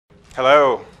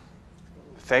Hello.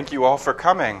 Thank you all for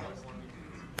coming.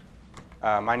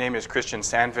 My name is Christian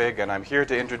Sandvig, and I'm here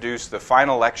to introduce the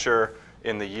final lecture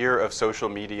in the Year of Social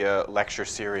Media lecture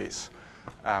series.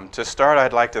 To start,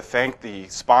 I'd like to thank the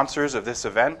sponsors of this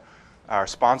event. Our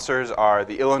sponsors are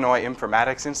the Illinois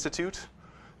Informatics Institute,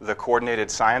 the Coordinated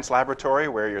Science Laboratory,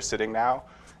 where you're sitting now,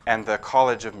 and the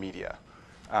College of Media.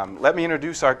 Let me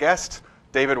introduce our guest,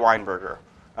 David Weinberger.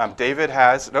 David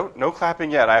has, no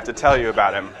clapping yet, I have to tell you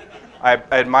about him. I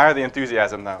admire the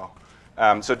enthusiasm, though.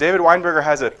 So David Weinberger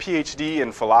has a PhD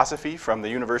in philosophy from the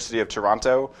University of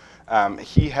Toronto.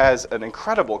 He has an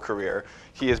incredible career.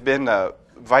 He has been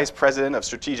vice president of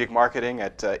strategic marketing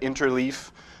at Interleaf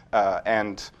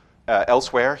and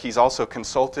elsewhere. He's also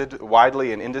consulted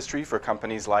widely in industry for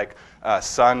companies like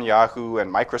Sun, Yahoo,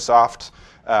 and Microsoft.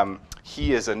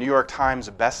 He is a New York Times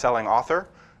best-selling author.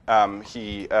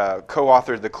 He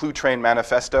co-authored the Clue Train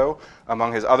Manifesto,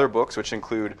 among his other books, which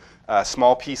include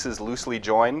Small Pieces Loosely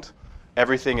Joined,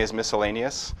 Everything is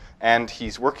Miscellaneous, and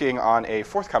he's working on a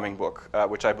forthcoming book,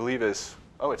 which I believe is,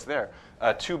 it's there,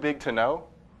 Too Big to Know,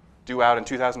 due out in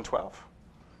 2012.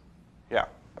 Yeah,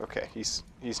 okay, he's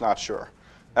not sure.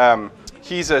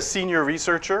 He's a senior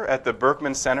researcher at the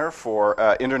Berkman Center for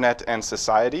Internet and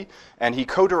Society, and he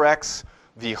co-directs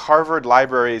the Harvard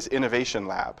Library's Innovation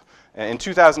Lab. In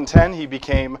 2010, he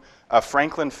became a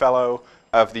Franklin Fellow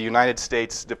of the United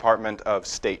States Department of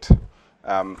State.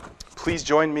 Please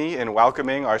join me in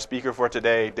welcoming our speaker for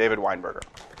today, David Weinberger.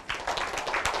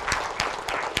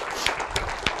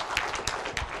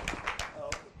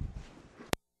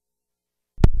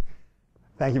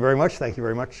 Thank you very much. Thank you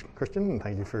very much, Christian, and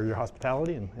thank you for your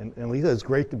hospitality. And Lisa, it's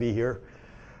great to be here.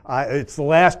 It's the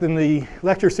last in the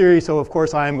lecture series, so of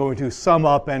course I am going to sum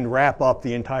up and wrap up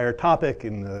the entire topic,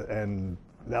 and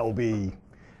that will be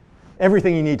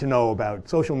everything you need to know about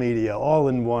social media all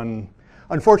in one.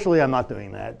 Unfortunately, I'm not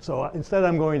doing that. So instead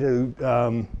I'm going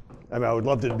to, I would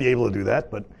love to be able to do that,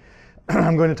 but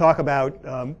I'm going to talk about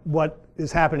what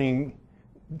is happening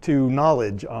to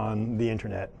knowledge on the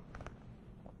internet.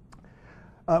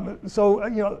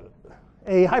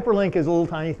 A hyperlink is a little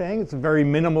tiny thing. It's a very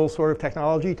minimal sort of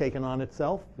technology taken on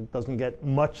itself. It doesn't get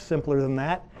much simpler than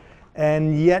that.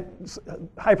 And yet,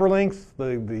 hyperlinks,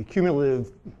 the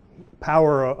cumulative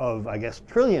power of, I guess,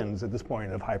 trillions at this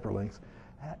point of hyperlinks,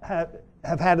 have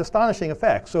had astonishing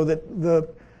effects. So that the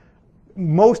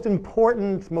most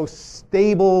important, most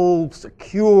stable,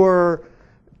 secure,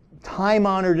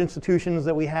 time-honored institutions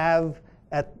that we have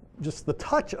at just the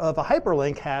touch of a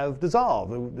hyperlink have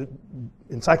dissolved. The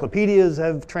encyclopedias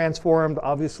have transformed,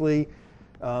 obviously.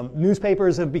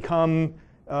 Newspapers have become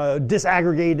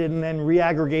disaggregated and then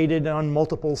reaggregated on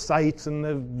multiple sites,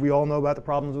 and we all know about the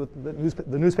problems with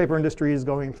the newspaper industry is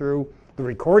going through. The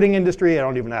recording industry, I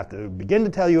don't even have to begin to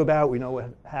tell you about. We know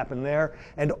what happened there.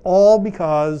 And all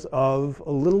because of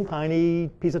a little tiny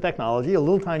piece of technology, a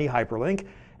little tiny hyperlink.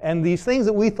 And these things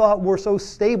that we thought were so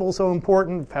stable, so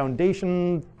important,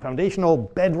 foundational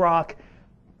bedrock,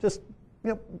 just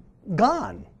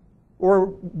gone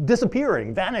or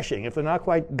disappearing, vanishing, if they're not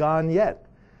quite gone yet.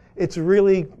 It's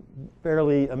really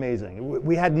fairly amazing.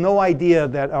 We had no idea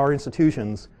that our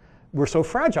institutions were so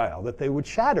fragile that they would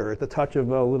shatter at the touch of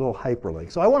a little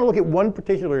hyperlink. So I want to look at one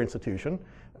particular institution,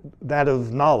 that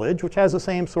of knowledge, which has the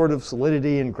same sort of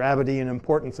solidity and gravity and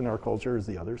importance in our culture as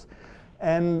the others,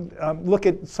 and look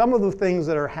at some of the things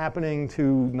that are happening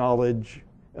to knowledge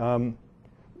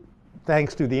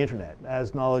thanks to the internet,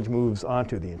 as knowledge moves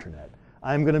onto the internet.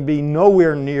 I'm going to be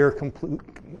nowhere near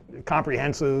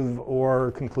comprehensive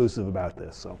or conclusive about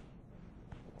this.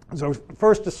 So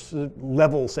first, just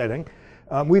level setting.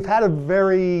 We've had a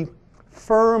very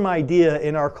firm idea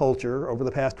in our culture over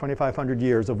the past 2,500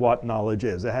 years of what knowledge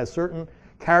is. It has certain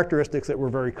characteristics that we're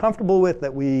very comfortable with,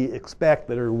 that we expect,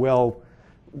 that are well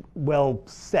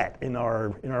set in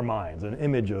our minds, an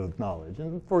image of knowledge.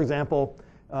 And for example,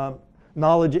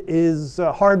 knowledge is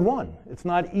hard won. It's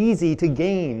not easy to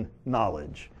gain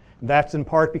knowledge. That's in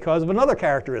part because of another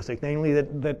characteristic, namely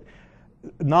that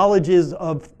knowledge is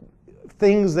of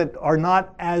things that are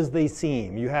not as they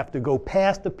seem. You have to go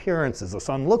past appearances. The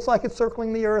sun looks like it's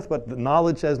circling the earth, but the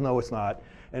knowledge says no, it's not.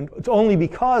 And it's only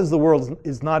because the world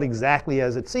is not exactly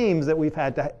as it seems that we've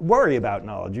had to worry about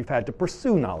knowledge. We've had to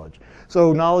pursue knowledge.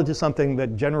 So knowledge is something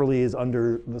that generally is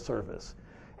under the surface.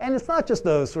 And it's not just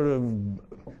a sort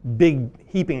of big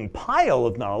heaping pile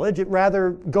of knowledge. It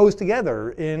rather goes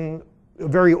together in a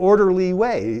very orderly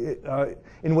way,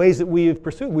 in ways that we've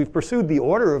pursued. We've pursued the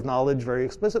order of knowledge very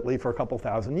explicitly for a couple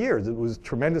thousand years. It was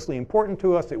tremendously important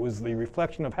to us. It was the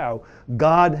reflection of how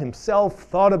God himself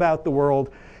thought about the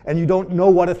world. And you don't know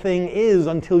what a thing is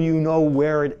until you know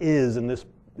where it is in this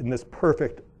in this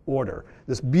perfect order,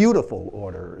 this beautiful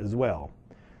order as well.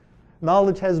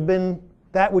 Knowledge has been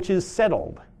that which is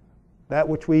settled, that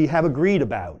which we have agreed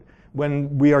about.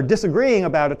 When we are disagreeing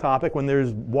about a topic, when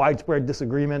there's widespread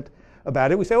disagreement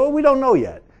about it, we say, well, we don't know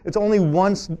yet. It's only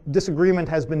once disagreement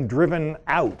has been driven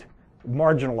out,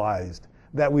 marginalized,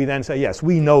 that we then say, yes,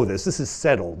 we know this. This is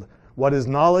settled. What is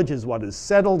knowledge is what is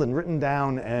settled and written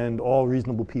down and all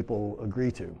reasonable people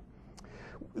agree to.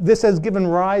 This has given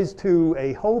rise to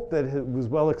a hope that was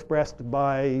well expressed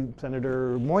by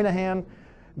Senator Moynihan,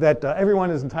 that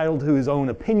everyone is entitled to his own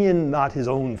opinion, not his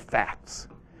own facts.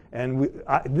 And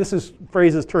this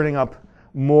phrase is turning up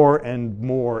more and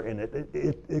more in it.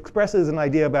 It expresses an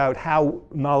idea about how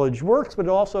knowledge works, but it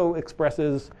also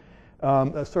expresses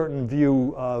a certain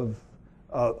view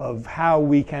of how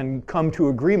we can come to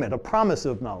agreement, a promise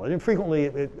of knowledge. And frequently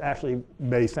it actually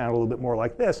may sound a little bit more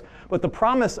like this, but the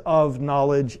promise of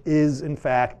knowledge is in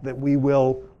fact that we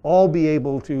will all be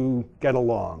able to get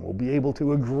along, we'll be able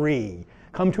to agree,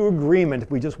 come to agreement if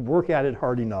we just work at it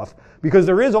hard enough, because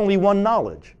there is only one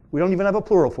knowledge. We don't even have a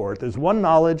plural for it. There's one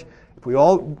knowledge. If we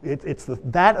all, it's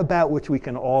that about which we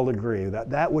can all agree,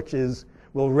 that which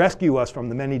will rescue us from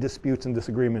the many disputes and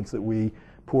disagreements that we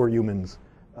poor humans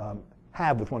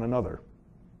have with one another.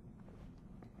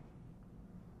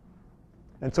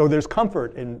 And so there's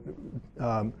comfort in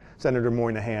Senator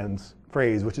Moynihan's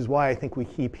phrase, which is why I think we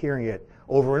keep hearing it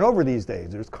over and over these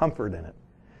days. There's comfort in it.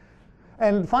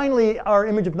 And finally, our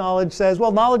image of knowledge says,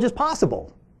 well, knowledge is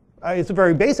possible. It's a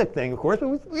very basic thing, of course,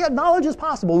 but knowledge is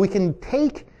possible. We can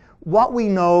take what we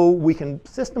know, we can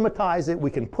systematize it, we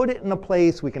can put it in a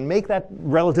place, we can make that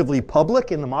relatively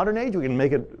public in the modern age, we can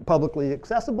make it publicly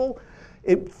accessible.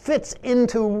 It fits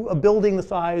into a building the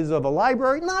size of a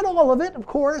library. Not all of it, of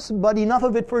course, but enough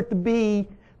of it for it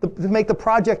to make the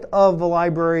project of the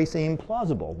library seem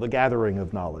plausible, the gathering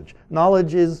of knowledge.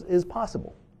 Knowledge is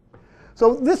possible.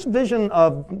 So this vision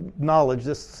of knowledge,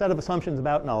 this set of assumptions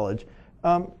about knowledge,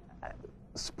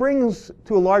 springs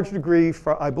to a large degree,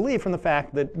 I believe, from the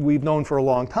fact that we've known for a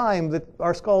long time that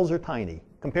our skulls are tiny.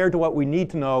 Compared to what we need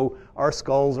to know, our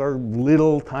skulls are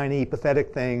little, tiny,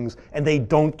 pathetic things, and they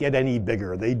don't get any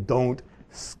bigger. They don't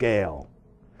scale.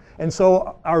 And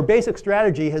so our basic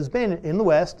strategy has been, in the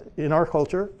West, in our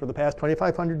culture, for the past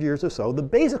 2,500 years or so, the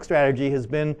basic strategy has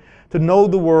been to know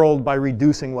the world by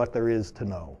reducing what there is to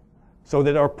know, so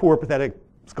that our poor, pathetic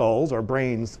skulls, our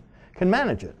brains, can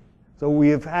manage it. So we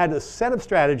have had a set of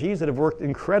strategies that have worked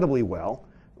incredibly well.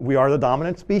 We are the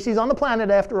dominant species on the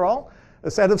planet, after all. A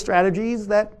set of strategies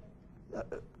that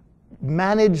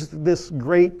manage this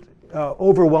great,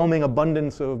 overwhelming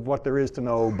abundance of what there is to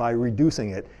know by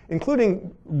reducing it,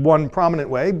 including one prominent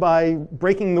way by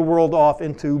breaking the world off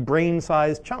into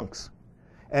brain-sized chunks,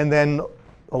 and then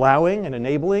allowing and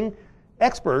enabling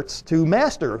experts to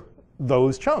master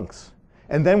those chunks.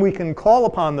 And then we can call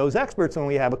upon those experts when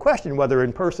we have a question, whether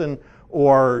in person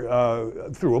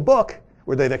or through a book,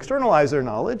 where they've externalized their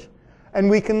knowledge, and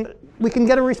we can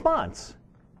get a response.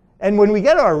 And when we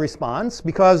get our response,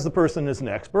 because the person is an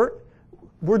expert,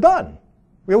 we're done.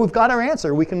 We've got our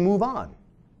answer. We can move on.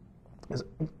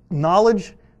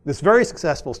 Knowledge, this very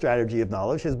successful strategy of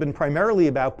knowledge, has been primarily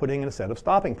about putting in a set of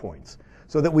stopping points,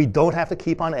 so that we don't have to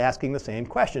keep on asking the same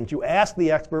questions. You ask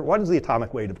the expert, what is the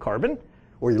atomic weight of carbon?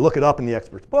 Or you look it up in the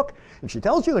expert's book, and she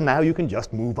tells you, and now you can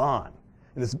just move on.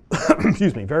 And it's,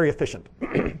 excuse me, very efficient.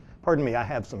 Pardon me,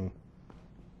 I'm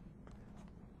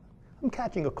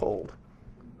catching a cold.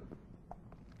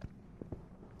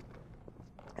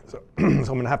 So I'm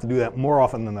going to have to do that more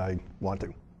often than I want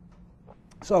to.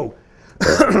 So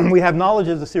we have knowledge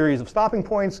as a series of stopping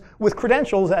points, with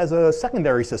credentials as a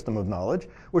secondary system of knowledge,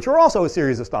 which are also a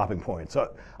series of stopping points.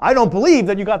 So I don't believe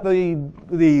that you got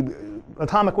the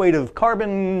atomic weight of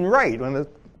carbon right, when the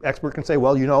expert can say,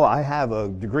 well, you know, I have a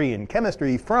degree in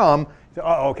chemistry from,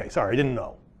 oh, okay, sorry, I didn't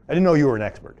know you were an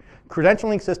expert.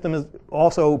 Credentialing system is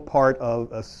also part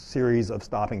of a series of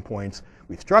stopping points.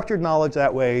 We've structured knowledge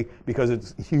that way because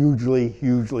it's hugely,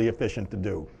 hugely efficient to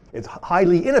do. It's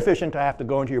highly inefficient to have to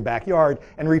go into your backyard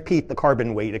and repeat the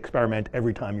carbon weight experiment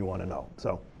every time you want to know.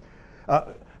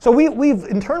 So we've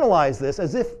internalized this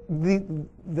as if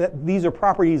that these are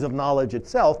properties of knowledge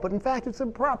itself, but in fact it's the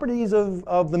properties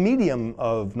of the medium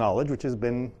of knowledge, which has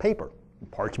been paper,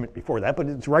 parchment before that, but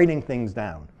it's writing things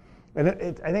down. And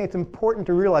I think it's important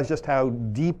to realize just how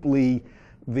deeply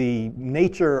the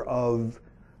nature of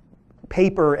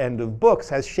paper and of books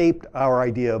has shaped our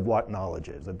idea of what knowledge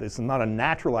is. That this is not a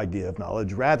natural idea of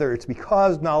knowledge. Rather, it's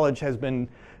because knowledge has been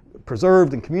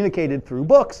preserved and communicated through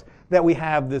books that we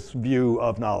have this view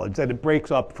of knowledge, that it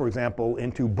breaks up, for example,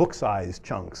 into book-sized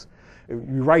chunks.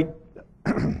 You write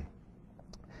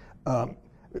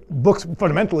Books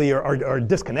fundamentally are a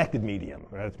disconnected medium.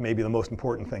 That's maybe the most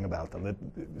important thing about them.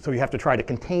 So you have to try to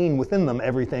contain within them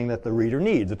everything that the reader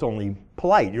needs. It's only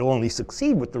polite. You'll only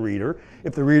succeed with the reader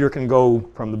if the reader can go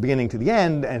from the beginning to the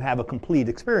end and have a complete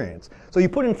experience. So you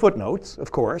put in footnotes,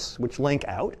 of course, which link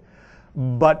out,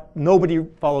 but nobody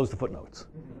follows the footnotes.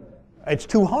 It's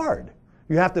too hard.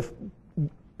 You have to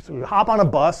sort of hop on a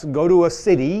bus, go to a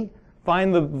city,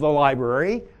 find the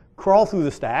library, crawl through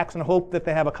the stacks and hope that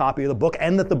they have a copy of the book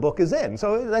and that the book is in.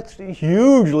 So that's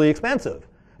hugely expensive.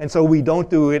 And so we don't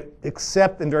do it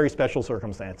except in very special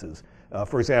circumstances.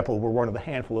 For example, we're one of the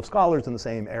handful of scholars in the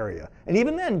same area. And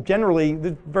even then, generally,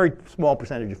 there's a very small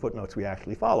percentage of footnotes we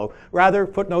actually follow. Rather,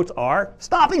 footnotes are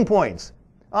stopping points.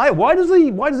 Why does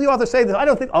the author say this? I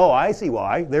don't think, oh, I see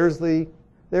why. There's the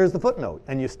footnote,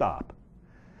 and you stop.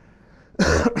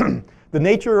 The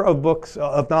nature of books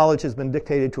of knowledge has been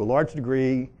dictated to a large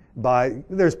degree by,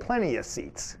 there's plenty of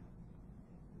seats.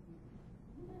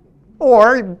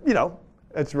 Or, I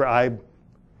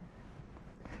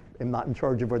am not in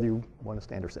charge of whether you want to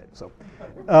stand or sit. So,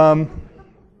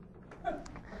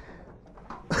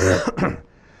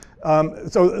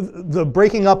 so the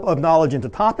breaking up of knowledge into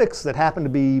topics that happen to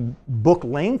be book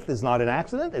length is not an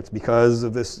accident. It's because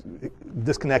of this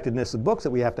disconnectedness of books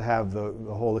that we have to have the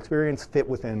whole experience fit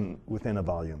within a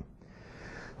volume.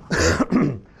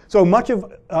 So much of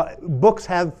books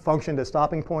have functioned as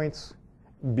stopping points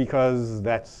because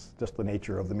that's just the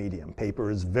nature of the medium. Paper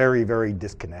is very, very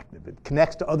disconnected. It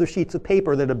connects to other sheets of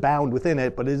paper that abound within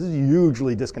it, but it is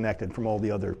hugely disconnected from all the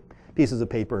other pieces of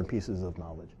paper and pieces of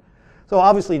knowledge. So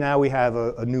obviously now we have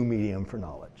a new medium for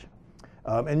knowledge.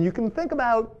 And you can think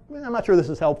about, I'm not sure this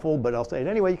is helpful, but I'll say it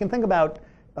anyway, you can think about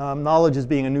knowledge as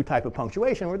being a new type of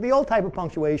punctuation, where the old type of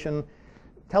punctuation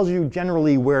tells you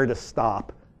generally where to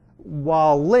stop,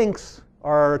 while links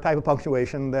are a type of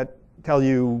punctuation that tell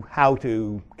you how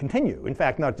to continue. In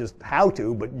fact, not just how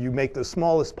to, but you make the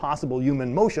smallest possible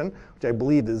human motion, which I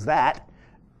believe is that.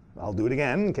 I'll do it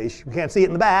again in case you can't see it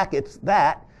in the back. It's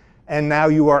that. And now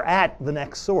you are at the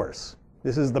next source.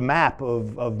 This is the map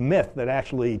of myth that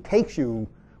actually takes you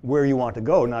where you want to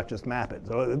go, not just map it.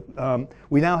 So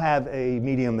we now have a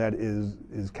medium that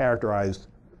is characterized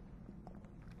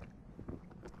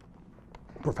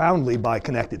profoundly by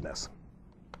connectedness.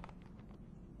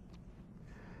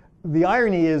 The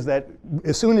irony is that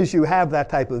as soon as you have that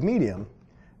type of medium,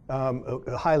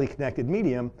 a highly connected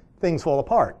medium, things fall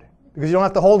apart. Because you don't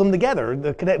have to hold them together.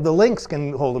 The links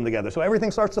can hold them together. So everything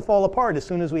starts to fall apart as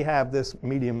soon as we have this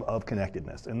medium of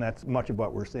connectedness. And that's much of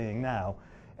what we're seeing now.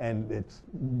 And it's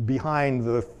behind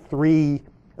the three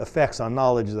effects on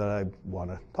knowledge that I want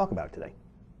to talk about today.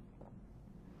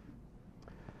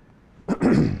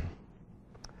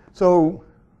 So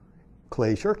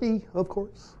Clay Shirky, of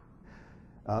course.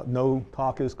 No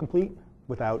talk is complete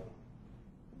without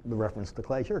the reference to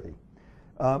Clay Shirky.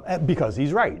 Because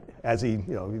he's right, as he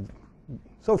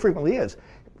so frequently is.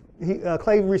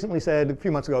 Clay recently said a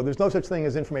few months ago, there's no such thing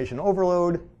as information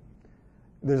overload.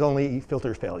 There's only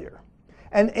filter failure.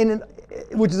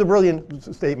 Which is a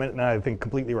brilliant statement, and I think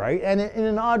completely right. And in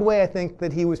an odd way, I think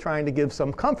that he was trying to give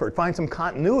some comfort, find some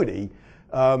continuity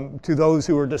to those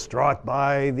who are distraught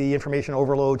by the information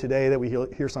overload today that we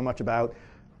hear so much about.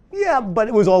 Yeah, but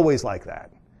it was always like that.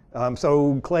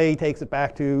 So Clay takes it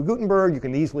back to Gutenberg. You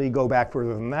can easily go back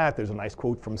further than that. There's a nice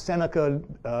quote from Seneca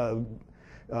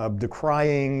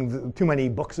decrying too many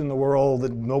books in the world,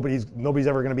 that nobody's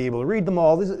ever going to be able to read them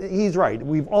all. He's right.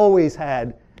 We've always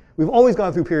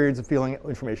gone through periods of feeling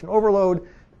information overload.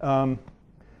 When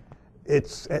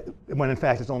in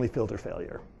fact it's only filter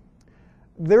failure.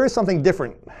 There is something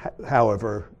different,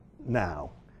 however,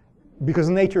 now, because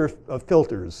the nature of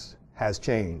filters has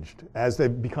changed as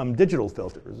they've become digital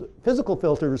filters. Physical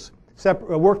filters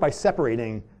work by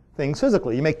separating things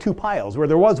physically. You make two piles. Where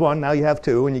there was one, now you have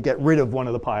two, and you get rid of one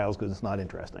of the piles because it's not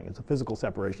interesting. It's a physical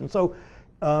separation. So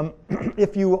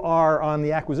if you are on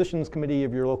the acquisitions committee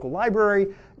of your local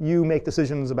library, you make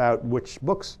decisions about which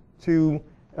books you're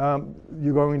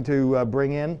going to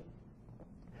bring in.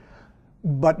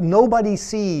 But nobody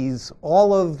sees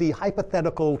all of the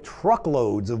hypothetical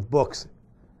truckloads of books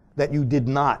that you did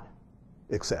not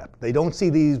accept. They don't see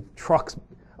these trucks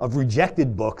of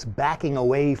rejected books backing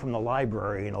away from the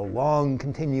library in a long,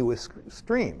 continuous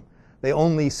stream. They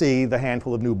only see the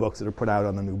handful of new books that are put out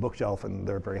on the new bookshelf, and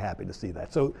they're very happy to see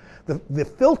that. So the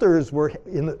filters were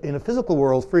in a physical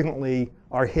world frequently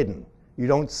are hidden. You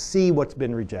don't see what's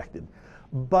been rejected.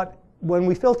 But when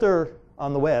we filter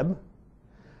on the web,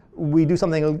 we do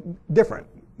something different.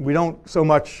 We don't so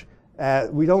much,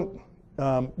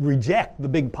 reject the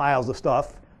big piles of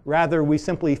stuff Rather, we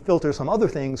simply filter some other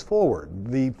things forward.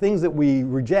 The things that we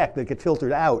reject that get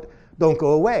filtered out don't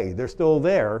go away. They're still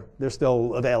there. They're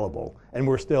still available. And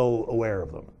we're still aware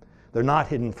of them. They're not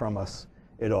hidden from us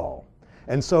at all.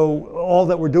 And so all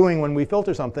that we're doing when we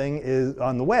filter something is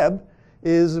on the web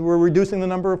is we're reducing the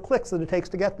number of clicks that it takes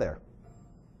to get there.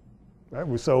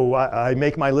 Right? So I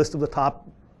make my list of the top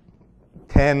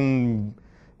 10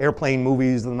 airplane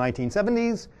movies of the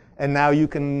 1970s. And now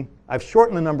I've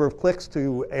shortened the number of clicks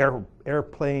to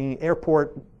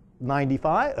Airport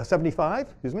 75,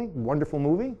 wonderful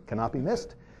movie, cannot be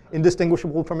missed,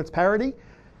 indistinguishable from its parody.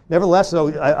 Nevertheless,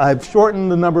 so I've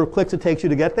shortened the number of clicks it takes you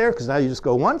to get there, because now you just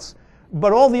go once.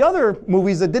 But all the other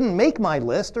movies that didn't make my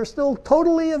list are still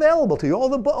totally available to you.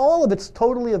 All of it's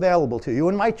totally available to you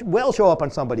and might well show up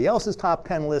on somebody else's top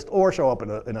 10 list or show up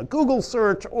in a Google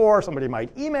search, or somebody might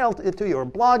email it to you or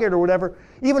blog it or whatever.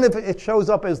 Even if it shows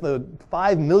up as the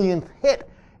 5 millionth hit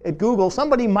at Google,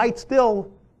 somebody might still,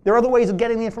 there are other ways of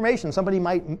getting the information. Somebody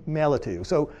might mail it to you.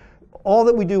 So all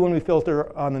that we do when we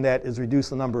filter on the net is reduce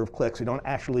the number of clicks. We don't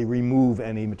actually remove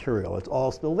any material. It's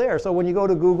all still there. So when you go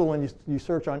to Google and you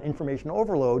search on information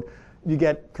overload, you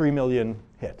get 3 million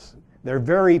hits. They're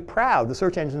very proud. The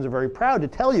search engines are very proud to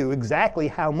tell you exactly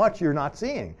how much you're not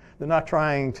seeing. They're not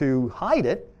trying to hide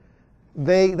it.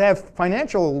 They have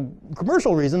financial,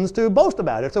 commercial reasons to boast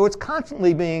about it. So it's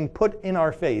constantly being put in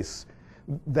our face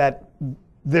that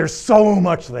there's so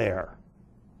much there.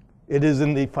 It is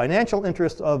in the financial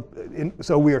interest of,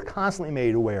 so we are constantly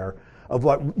made aware of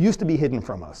what used to be hidden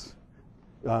from us.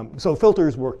 So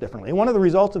filters work differently. And one of the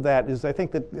results of that is I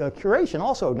think that curation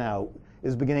also now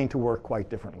is beginning to work quite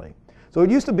differently. So it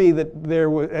used to be that there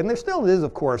was, and there still is,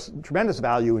 of course, tremendous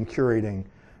value in curating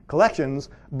collections,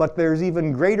 but there's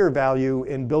even greater value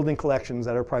in building collections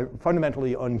that are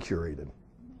fundamentally uncurated.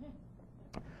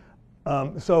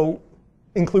 So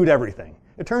include everything.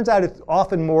 It turns out it's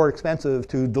often more expensive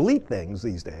to delete things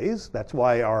these days. That's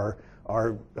why our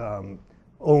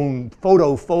own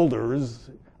photo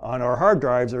folders on our hard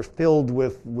drives are filled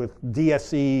with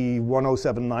DSC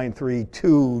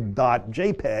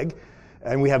 107932.jpg.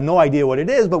 And we have no idea what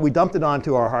it is, but we dumped it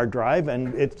onto our hard drive,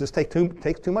 and it just takes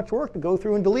too much work to go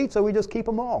through and delete, so we just keep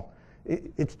them all.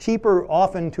 It's cheaper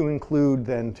often to include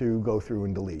than to go through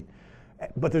and delete.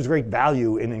 But there's great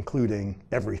value in including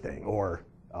everything, or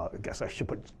I guess I should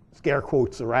put scare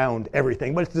quotes around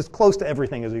everything, but it's as close to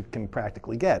everything as you can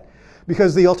practically get.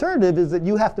 Because the alternative is that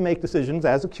you have to make decisions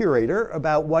as a curator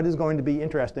about what is going to be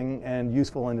interesting and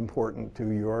useful and important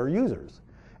to your users.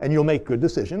 And you'll make good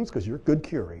decisions because you're good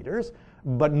curators,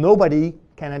 but nobody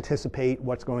can anticipate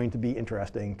what's going to be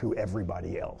interesting to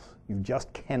everybody else. You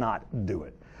just cannot do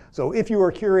it. So if you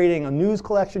are curating a news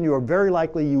collection, you are very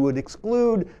likely you would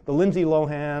exclude the Lindsay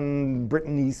Lohan,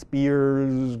 Britney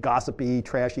Spears, gossipy,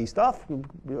 trashy stuff,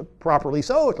 properly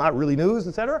so. It's not really news,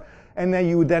 et cetera. And then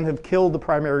you would then have killed the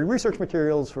primary research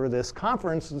materials for this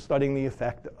conference studying the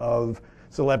effect of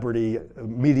celebrity,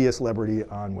 media celebrity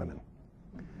on women.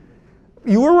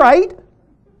 You were right,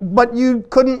 but you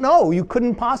couldn't know. You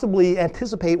couldn't possibly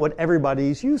anticipate what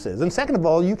everybody's use is. And second of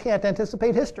all, you can't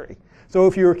anticipate history. So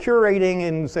if you were curating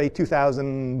in, say,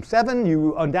 2007,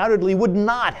 you undoubtedly would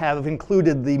not have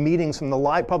included the meetings from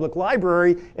the public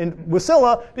library in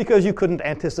Wasilla because you couldn't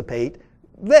anticipate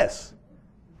this.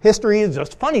 History is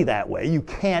just funny that way. You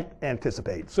can't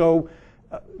anticipate. So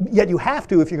yet you have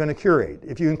to if you're going to curate.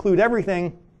 If you include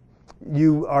everything,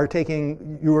 you are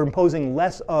imposing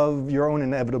less of your own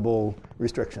inevitable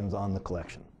restrictions on the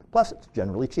collection. Plus, it's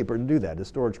generally cheaper to do that as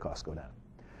storage costs go down.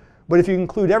 But if you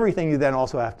include everything, you then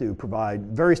also have to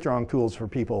provide very strong tools for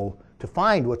people to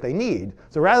find what they need.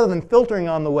 So rather than filtering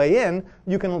on the way in,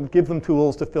 you can give them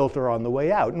tools to filter on the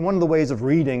way out. And one of the ways of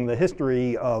reading the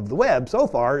history of the web so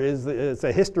far is it's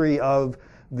a history of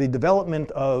the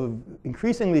development of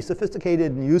increasingly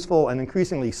sophisticated and useful and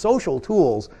increasingly social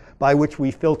tools by which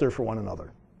we filter for one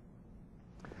another.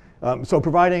 So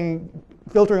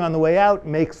filtering on the way out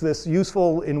makes this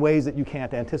useful in ways that you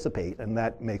can't anticipate, and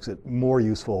that makes it more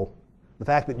useful. The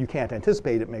fact that you can't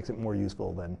anticipate it makes it more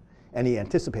useful than any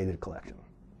anticipated collection.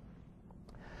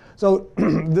 So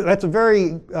that's a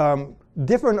very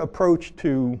different approach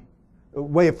to a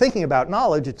way of thinking about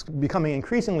knowledge. It's becoming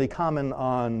increasingly common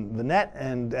on the net,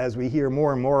 and as we hear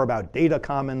more and more about data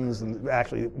commons, and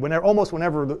actually almost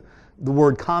whenever the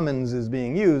word commons is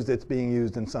being used, it's being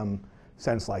used in some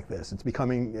sense like this. It's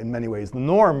becoming, in many ways, the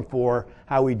norm for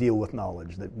how we deal with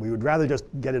knowledge, that we would rather just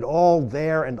get it all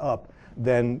there and up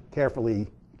than carefully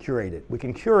curate it. We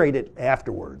can curate it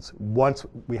afterwards, once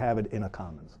we have it in a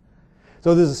commons.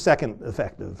 So this is a second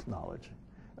effect of knowledge.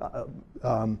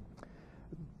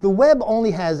 The web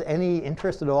only has any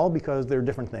interest at all because there are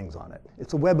different things on it.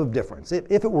 It's a web of difference.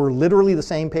 If it were literally the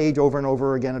same page over and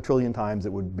over again a trillion times,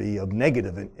 it would be of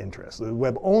negative interest. The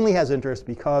web only has interest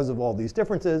because of all these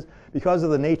differences, because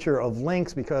of the nature of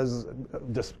links, because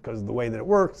of the way that it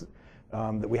works,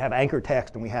 that we have anchor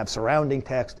text and we have surrounding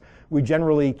text. We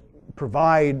generally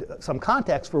provide some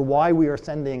context for why we are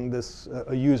sending this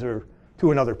a user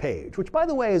to another page, which, by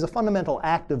the way, is a fundamental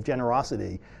act of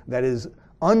generosity that is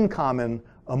uncommon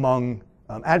among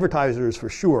advertisers for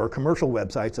sure, commercial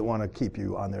websites that want to keep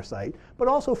you on their site, but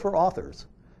also for authors.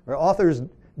 Where authors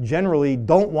generally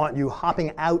don't want you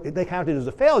hopping out. They count it as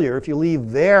a failure if you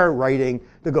leave their writing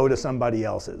to go to somebody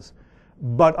else's.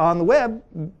 But on the web,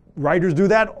 writers do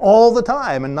that all the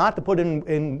time, and not to put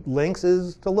in links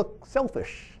is to look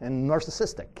selfish and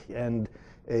narcissistic and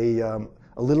a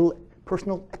little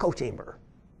personal echo chamber.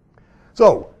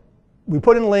 So we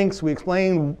put in links, we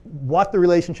explain what the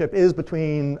relationship is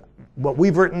between what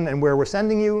we've written and where we're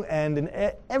sending you, and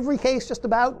in every case just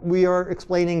about, we are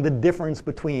explaining the difference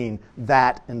between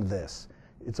that and this.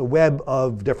 It's a web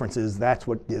of differences. That's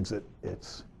what gives it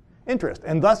its interest.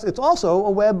 And thus, it's also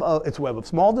a web of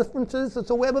small differences.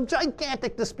 It's a web of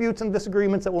gigantic disputes and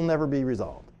disagreements that will never be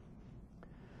resolved.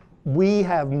 We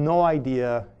have no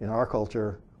idea in our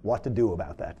culture what to do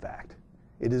about that fact.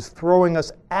 It is throwing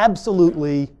us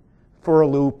absolutely for a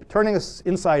loop, turning us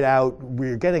inside out.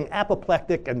 We're getting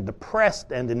apoplectic and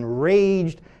depressed and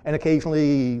enraged and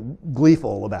occasionally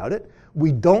gleeful about it.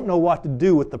 We don't know what to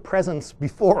do with the presence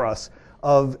before us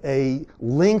of a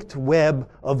linked web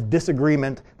of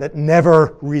disagreement that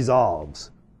never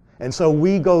resolves. And so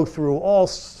we go through all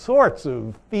sorts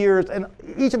of fears, and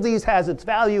each of these has its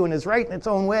value and is right in its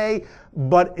own way,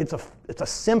 but it's a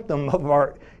symptom of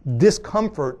our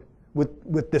discomfort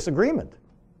with disagreement.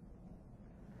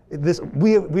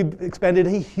 We've expended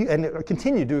and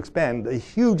continue to expend a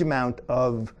huge amount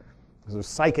of sort of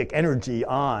psychic energy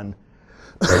on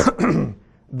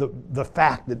the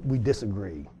fact that we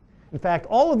disagree. In fact,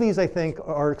 all of these, I think,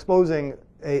 are exposing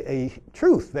a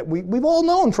truth that we've all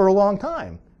known for a long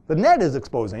time. The net is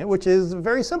exposing it, which is a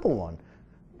very simple one.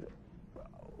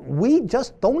 We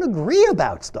just don't agree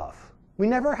about stuff. We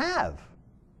never have.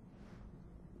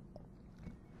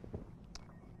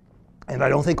 And I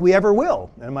don't think we ever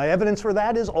will. And my evidence for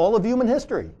that is all of human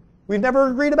history. We've never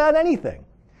agreed about anything.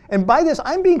 And by this,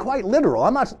 I'm being quite literal.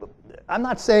 I'm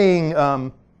not saying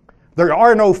there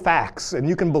are no facts and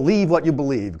you can believe what you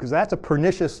believe, because that's a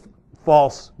pernicious,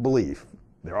 false belief.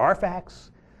 There are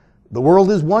facts. The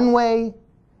world is one way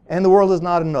and the world is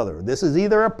not another. This is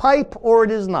either a pipe or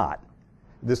it is not.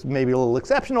 This may be a little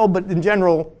exceptional, but in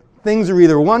general, things are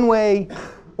either one way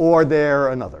or they're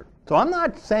another. So I'm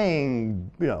not saying,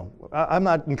 I'm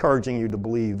not encouraging you to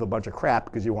believe a bunch of crap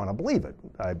because you want to believe it.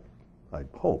 I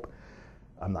hope.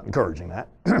 I'm not encouraging that.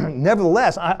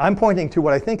 Nevertheless, I'm pointing to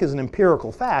what I think is an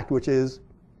empirical fact, which is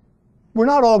we're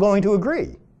not all going to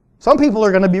agree. Some people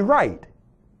are going to be right,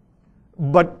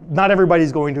 but not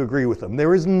everybody's going to agree with them.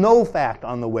 There is no fact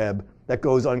on the web that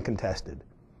goes uncontested.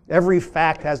 Every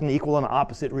fact has an equal and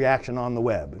opposite reaction on the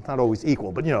web. It's not always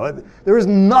equal, but there is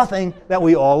nothing that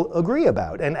we all agree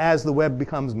about. And as the web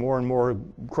becomes more and more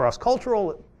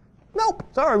cross-cultural, nope,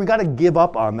 sorry, we got to give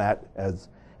up on that as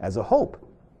a hope.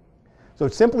 So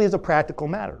it simply is a practical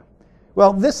matter.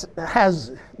 Well, this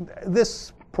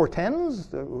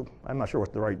portends, I'm not sure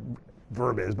what the right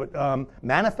verb is, but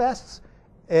manifests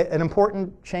an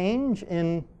important change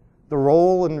in the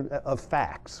role of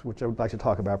facts, which I would like to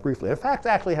talk about briefly. And facts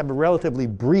actually have a relatively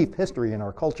brief history in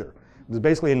our culture. It was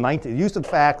basically the use of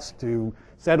facts to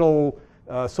settle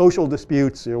social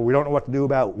disputes. We don't know what to do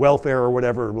about welfare or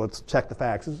whatever. Let's check the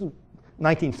facts. This is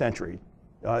 19th century.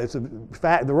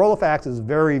 The role of facts is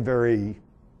very, very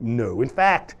new. In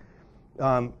fact,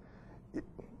 the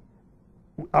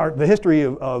history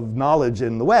of knowledge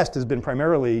in the West has been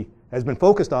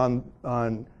focused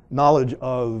on knowledge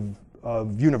of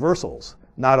universals,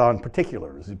 not on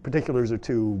particulars. Particulars are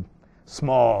too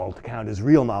small to count as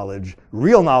real knowledge.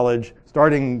 Real knowledge,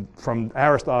 starting from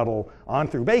Aristotle on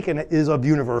through Bacon, is of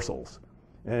universals.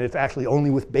 And it's actually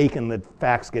only with Bacon that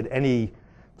facts get any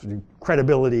sort of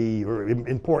credibility or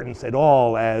importance at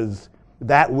all as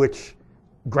that which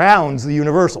grounds the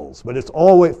universals. But it's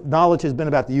always, knowledge has been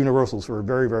about the universals for a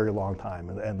very, very long time.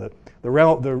 And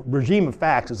the regime of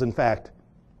facts is, in fact,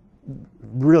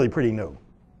 really pretty new.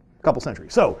 Couple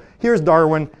centuries. So here's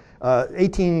Darwin,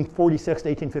 1846 to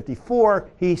 1854.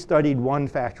 He studied one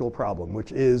factual problem,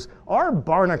 which is, are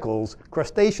barnacles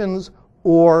crustaceans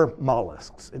or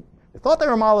mollusks? They thought they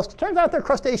were mollusks. Turns out they're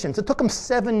crustaceans. It took him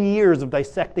 7 years of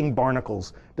dissecting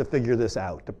barnacles to figure this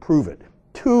out, to prove it.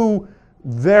 Two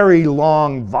very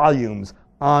long volumes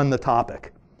on the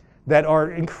topic that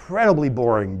are incredibly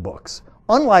boring books,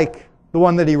 unlike the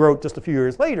one that he wrote just a few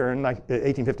years later in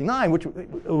 1859, which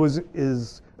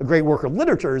is a great work of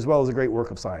literature as well as a great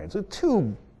work of science.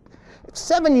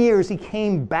 7 years he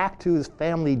came back to his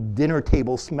family dinner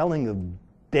table smelling of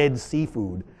dead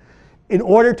seafood in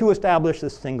order to establish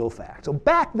this single fact. So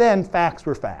back then, facts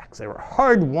were facts. They were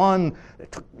hard-won.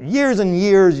 It took years and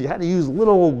years. You had to use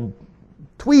little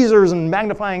tweezers and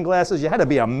magnifying glasses. You had to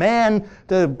be a man.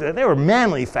 They were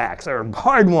manly facts. They were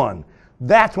hard-won.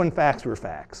 That's when facts were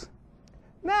facts.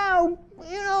 Now,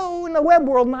 in the web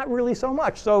world, not really so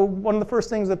much. So one of the first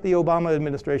things that the Obama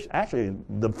administration, actually,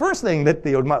 the first thing that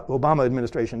the Obama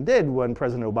administration did when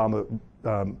President Obama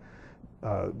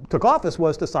took office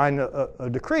was to sign a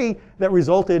decree that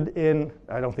resulted in,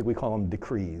 I don't think we call them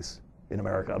decrees in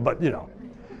America, but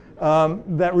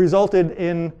that resulted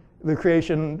in the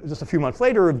creation just a few months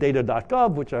later of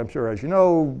data.gov, which I'm sure, as you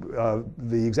know,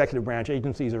 the executive branch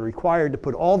agencies are required to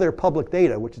put all their public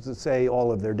data, which is to say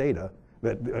all of their data,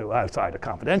 that outside of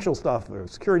confidential stuff or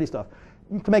security stuff,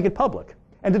 to make it public.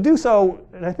 And to do so,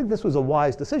 and I think this was a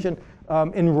wise decision,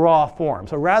 in raw form.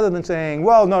 So rather than saying,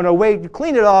 well, no, wait,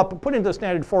 clean it up, put it into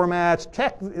standard formats,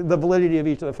 check the validity of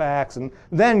each of the facts, and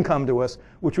then come to us,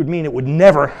 which would mean it would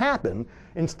never happen.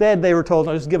 Instead, they were told,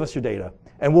 no, just give us your data,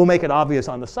 and we'll make it obvious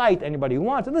on the site to anybody who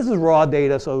wants. And this is raw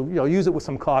data, so use it with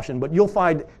some caution, but you'll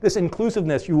find this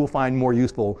inclusiveness you will find more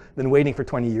useful than waiting for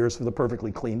 20 years for the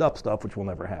perfectly cleaned up stuff, which will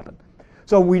never happen.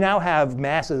 So we now have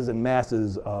masses and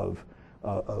masses of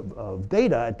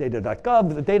data at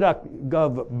data.gov. The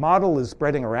data.gov model is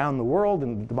spreading around the world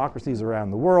in democracies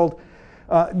around the world.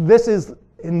 This is,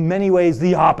 in many ways,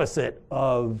 the opposite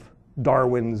of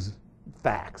Darwin's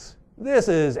facts. This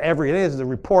is a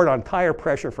report on tire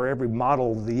pressure for every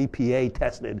model the EPA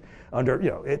tested under,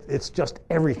 it's just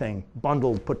everything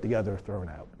bundled, put together, thrown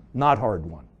out. Not hard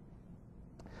won.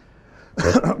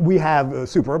 We have a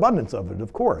superabundance of it,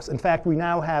 of course. In fact, we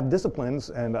now have disciplines,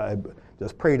 and I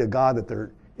just pray to God that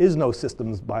there is no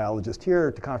systems biologist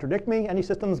here to contradict me. Any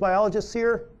systems biologists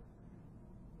here?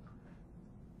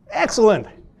 Excellent.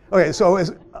 Okay, so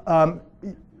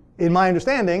in my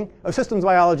understanding, systems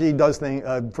biology does things,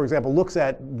 for example, looks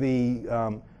at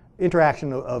the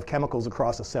interaction of chemicals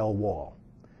across a cell wall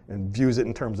and views it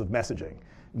in terms of messaging.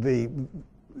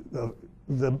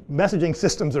 The messaging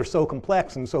systems are so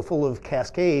complex and so full of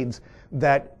cascades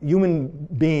that human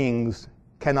beings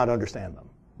cannot understand them.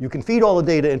 You can feed all the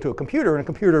data into a computer, and a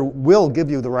computer will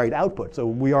give you the right output. So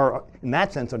we are, in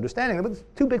that sense, understanding them, but it's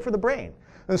too big for the brain.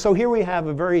 And so here we have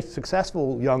a very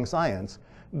successful young science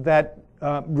that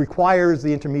requires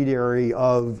the intermediary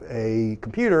of a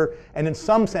computer, and in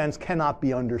some sense cannot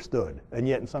be understood, and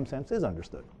yet in some sense is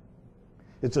understood.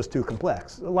 It's just too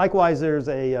complex. Likewise, there's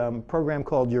a program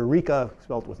called Eureka,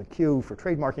 spelled with a Q for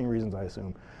trademarking reasons, I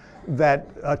assume,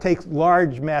 that takes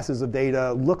large masses of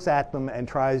data, looks at them, and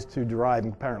tries to derive,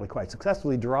 and apparently quite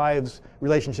successfully, derives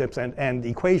relationships and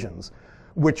equations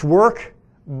which work,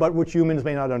 but which humans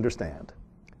may not understand.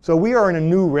 So we are in a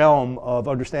new realm of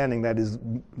understanding that is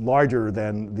larger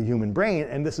than the human brain,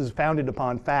 and this is founded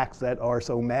upon facts that are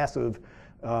so massive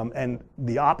and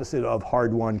the opposite of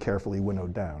hard-won, carefully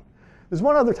winnowed down. There's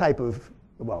one other type of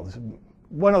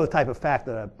fact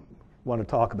that I want to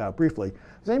talk about briefly.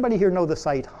 Does anybody here know the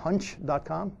site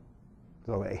hunch.com?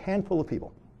 So a handful of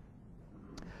people.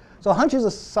 So Hunch is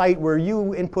a site where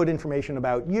you input information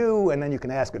about you, and then you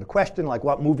can ask it a question like,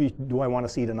 what movie do I want to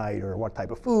see tonight, or what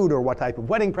type of food, or what type of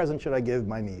wedding present should I give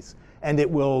my niece? And it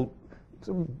will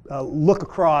look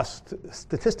across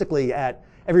statistically at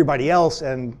everybody else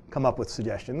and come up with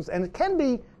suggestions. And it can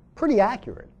be pretty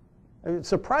accurate. It's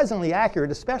surprisingly accurate,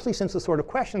 especially since the sort of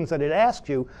questions that it asks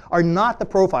you are not the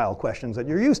profile questions that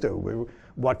you're used to.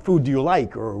 What food do you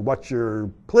like, or what's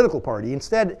your political party?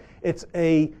 Instead, it's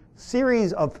a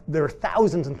series of, there are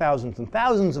thousands and thousands and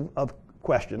thousands of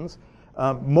questions,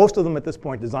 most of them at this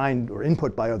point designed or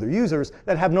input by other users,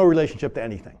 that have no relationship to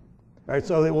anything. Right?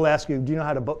 So it will ask you, do you know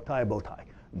how to tie a bow tie?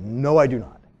 No, I do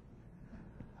not.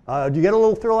 Do you get a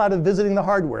little thrill out of visiting the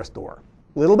hardware store?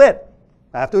 A little bit.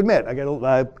 I have to admit, I get a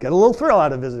little thrill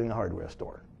out of visiting a hardware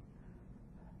store.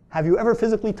 Have you ever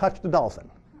physically touched a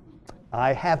dolphin?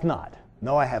 I have not.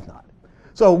 No, I have not.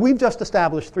 So we've just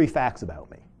established 3 facts about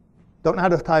me. Don't know how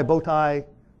to tie a bow tie,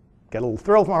 get a little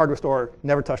thrill from a hardware store,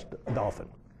 never touched a dolphin.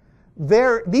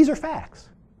 These are facts.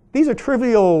 These are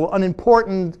trivial,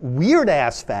 unimportant,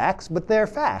 weird-ass facts, but they're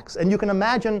facts. And you can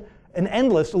imagine an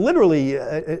endless, literally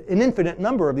an infinite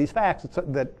number of these facts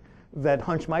that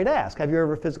Hunch might ask. Have you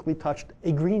ever physically touched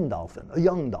a green dolphin, a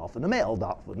young dolphin, a male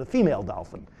dolphin, a female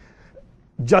dolphin?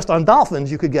 just on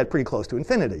dolphins, you could get pretty close to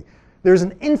infinity. There's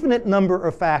an infinite number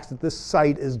of facts that this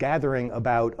site is gathering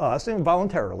about us,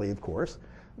 involuntarily, of course,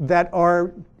 that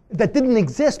didn't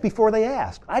exist before they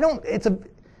asked.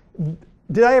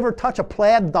 Did I ever touch a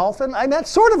plaid dolphin? I mean, that's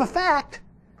sort of a fact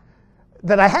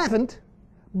that I haven't,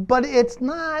 but it's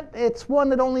one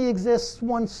that only exists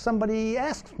once somebody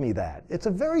asks me that. It's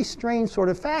a very strange sort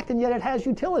of fact, and yet it has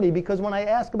utility, because when I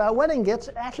ask about wedding gifts,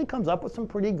 it actually comes up with some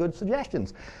pretty good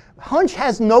suggestions. Hunch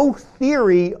has no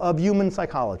theory of human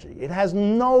psychology. It has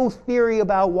no theory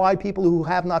about why people who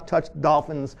have not touched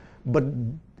dolphins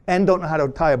and don't know how to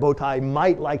tie a bow tie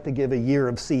might like to give a year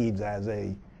of seeds as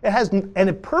a...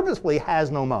 it purposefully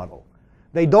has no model.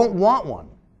 They don't want one.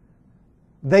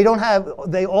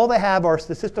 All they have are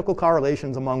statistical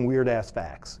correlations among weird-ass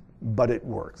facts, but it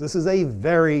works. This is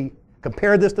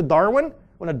compare this to Darwin.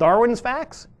 One of Darwin's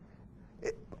facts,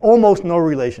 almost no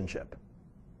relationship.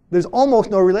 There's almost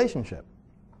no relationship.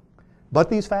 But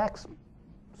these facts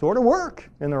sort of work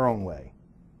in their own way.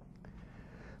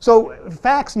 So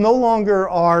facts no longer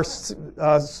are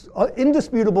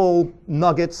indisputable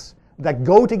nuggets that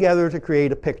go together to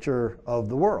create a picture of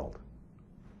the world.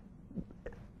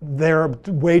 There are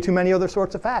way too many other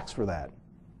sorts of facts for that.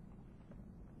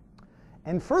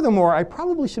 And furthermore, I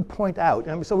probably should point out,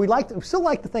 so we still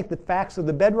like to think that facts are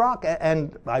the bedrock,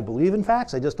 and I believe in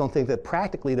facts. I just don't think that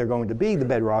practically they're going to be the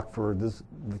bedrock for the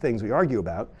things we argue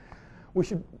about.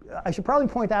 I should probably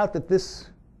point out that this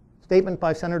statement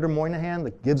by Senator Moynihan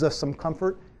that gives us some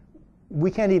comfort, we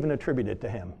can't even attribute it to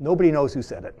him. Nobody knows who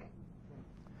said it.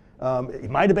 It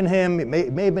might have been him, it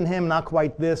may have been him, not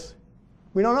quite this.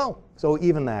 We don't know. So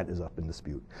even that is up in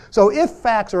dispute. So if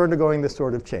facts are undergoing this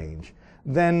sort of change,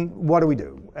 then what do we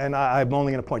do? And I'm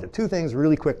only going to point to two things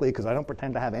really quickly, because I don't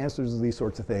pretend to have answers to these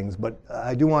sorts of things. But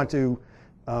I do want to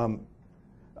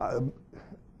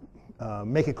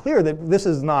make it clear that this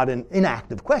is not an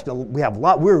inactive question.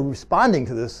 We're responding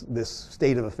to this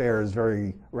state of affairs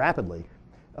very rapidly.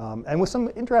 And with some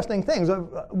interesting things.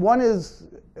 One is,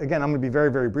 again, I'm going to be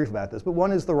very, very brief about this, but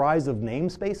one is the rise of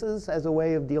namespaces as a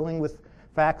way of dealing with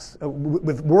facts,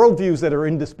 with worldviews that are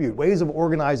in dispute, ways of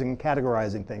organizing and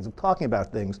categorizing things, of talking about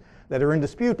things that are in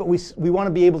dispute, but we want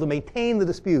to be able to maintain the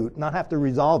dispute, not have to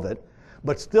resolve it,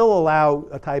 but still allow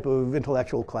a type of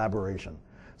intellectual collaboration.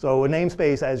 So a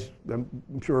namespace, as I'm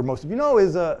sure most of you know,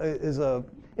 is a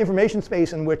information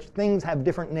space in which things have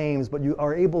different names, but you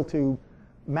are able to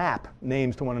map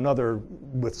names to one another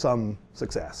with some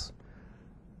success.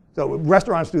 So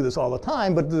restaurants do this all the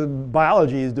time, but the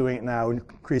biology is doing it now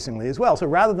increasingly as well. So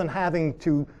rather than having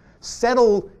to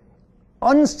settle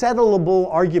unsettlable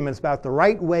arguments about the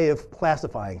right way of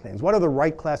classifying things, what are the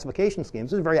right classification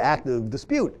schemes? This is a very active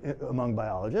dispute among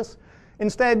biologists.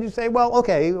 Instead, you say, well,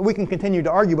 OK, we can continue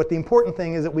to argue, but the important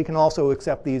thing is that we can also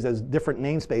accept these as different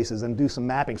namespaces and do some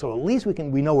mapping. So at least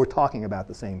we know we're talking about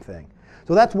the same thing.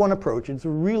 So that's one approach. It's a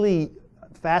really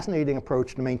fascinating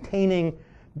approach to maintaining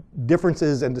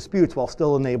differences and disputes while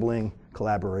still enabling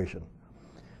collaboration.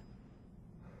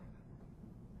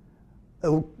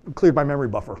 Oh, cleared my memory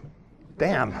buffer.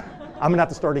 Damn, I'm going to have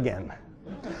to start again.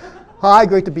 Hi,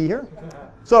 great to be here.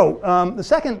 So the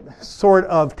second sort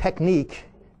of technique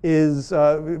is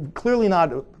clearly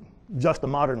not just a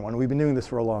modern one. We've been doing this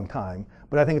for a long time,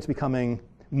 but I think it's becoming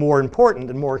more important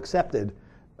and more accepted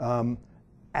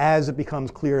as it becomes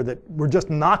clear that we're just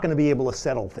not going to be able to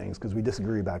settle things because we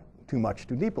disagree about too much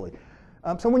too deeply.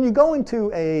 So when you go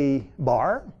into a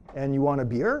bar and you want a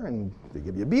beer, and they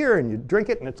give you a beer and you drink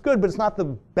it and it's good, but it's not the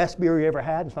best beer you ever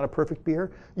had, it's not a perfect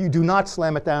beer, you do not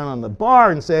slam it down on the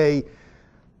bar and say,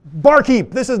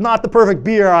 barkeep, this is not the perfect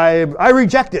beer, I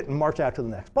reject it, and march out to the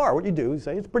next bar. What you do is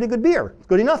say, it's pretty good beer, it's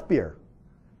good enough beer.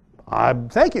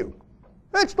 Thank you.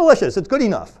 It's delicious, it's good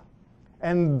enough.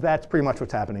 And that's pretty much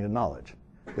what's happening to knowledge.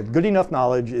 That good enough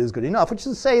knowledge is good enough, which is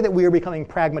to say that we are becoming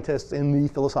pragmatists in the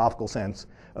philosophical sense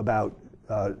about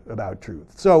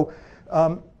truth. So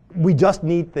we just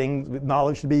need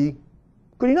knowledge to be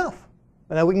good enough,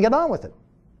 and then we can get on with it.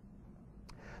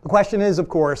 The question is, of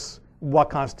course, what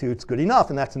constitutes good enough?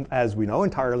 And that's, as we know,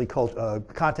 entirely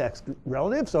context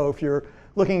relative. So if you're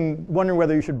wondering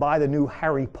whether you should buy the new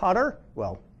Harry Potter,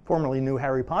 well, formerly new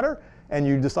Harry Potter, and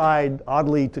you decide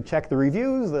oddly to check the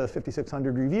reviews, the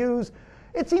 5,600 reviews,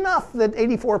 it's enough that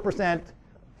 84%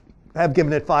 have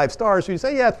given it 5 stars, so you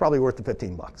say, yeah, it's probably worth the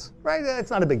 15 bucks, right?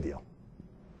 It's not a big deal.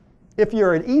 If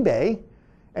you're at eBay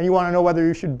and you want to know whether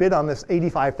you should bid on this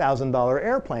 $85,000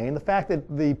 airplane, the fact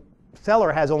that the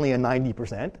seller has only a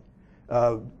 90%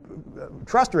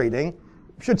 trust rating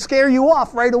should scare you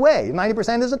off right away.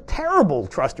 90% is a terrible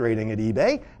trust rating at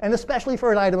eBay, and especially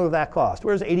for an item of that cost,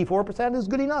 whereas 84% is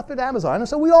good enough at Amazon. And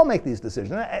so we all make these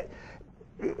decisions.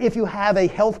 If you have a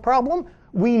health problem,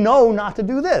 we know not to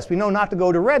do this. We know not to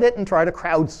go to Reddit and try to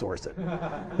crowdsource it.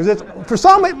 Because for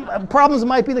some problems it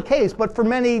might be the case, but for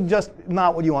many, just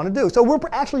not what you want to do. So we're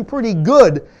actually pretty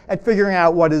good at figuring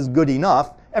out what is good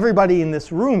enough. Everybody in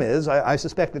this room is. I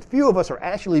suspect that few of us are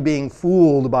actually being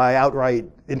fooled by outright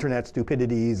internet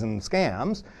stupidities and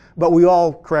scams, but we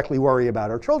all correctly worry about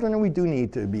our children, and we do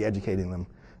need to be educating them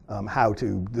how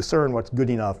to discern what's good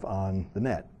enough on the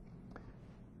net.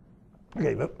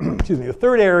 Okay, excuse me, the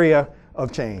third area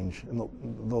of change, and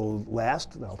the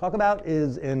last that I'll talk about,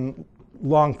 is in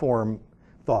long-form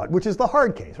thought, which is the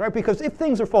hard case, right? Because if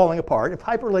things are falling apart, if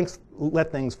hyperlinks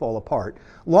let things fall apart,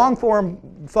 long-form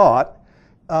thought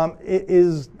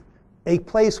is a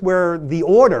place where the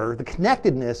order, the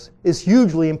connectedness, is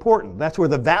hugely important. That's where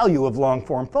the value of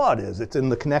long-form thought is. It's in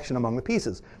the connection among the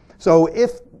pieces. So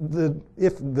if the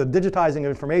digitizing of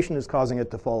information is causing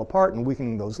it to fall apart and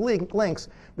weakening those links,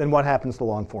 then what happens to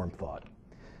long-form thought?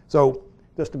 So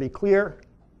just to be clear,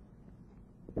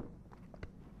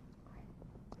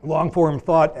 long-form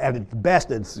thought at its best,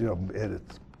 at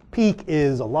its peak,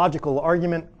 is a logical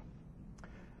argument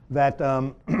that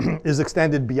is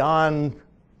extended beyond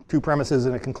two premises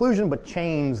and a conclusion, but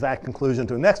chains that conclusion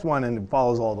to the next one and it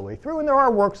follows all the way through. And there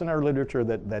are works in our literature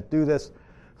that do this.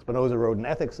 Spinoza wrote in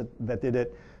Ethics that did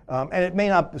it. And it may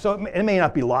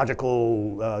not be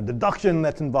logical deduction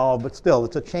that's involved, but still,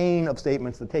 it's a chain of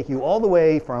statements that take you all the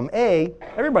way from A,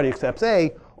 everybody accepts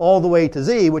A, all the way to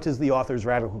Z, which is the author's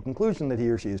radical conclusion that he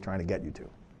or she is trying to get you to.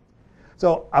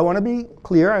 So I want to be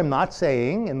clear. I'm not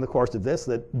saying in the course of this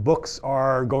that books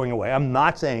are going away. I'm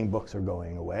not saying books are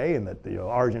going away and that the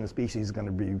Origin of Species is going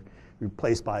to be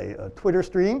replaced by a Twitter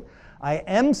stream. I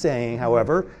am saying,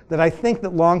 however, that I think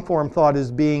that long-form thought is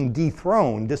being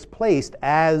dethroned, displaced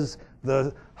as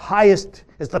the highest,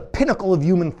 as the pinnacle of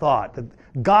human thought. That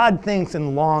God thinks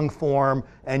in long form,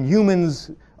 and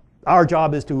humans, our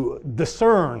job is to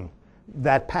discern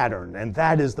that pattern, and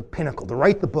that is the pinnacle. To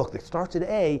write the book that starts at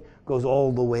A, goes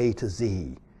all the way to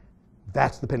Z.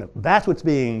 That's the pinnacle. That's what's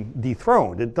being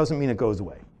dethroned. It doesn't mean it goes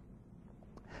away.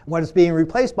 What it's being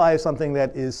replaced by is something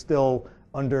that is still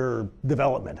under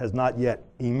development, has not yet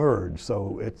emerged,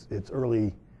 so it's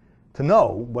early to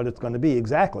know what it's going to be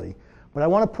exactly. But I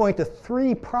want to point to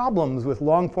three problems with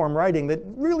long-form writing that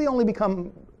really only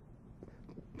become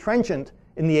trenchant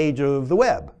in the age of the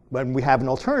web, when we have an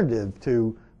alternative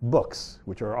to books,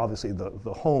 which are obviously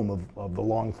the home of the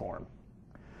long form.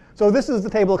 So this is the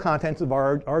table of contents of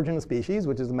our Origin of Species,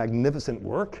 which is a magnificent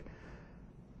work.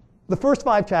 The first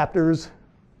 5 chapters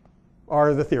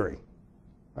are the theory.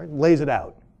 Right? Lays it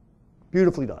out.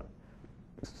 Beautifully done.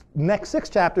 Next 6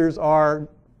 chapters are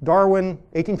Darwin,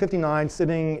 1859,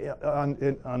 sitting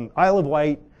on Isle of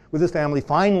Wight with his family,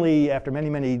 finally,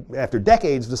 after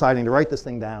decades, deciding to write this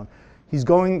thing down. He's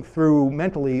going through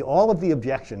mentally all of the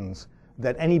objections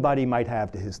that anybody might have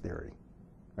to his theory.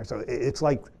 Right? So it's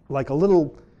like a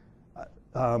little,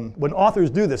 when authors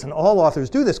do this, and all authors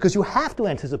do this, because you have to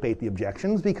anticipate the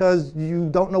objections because you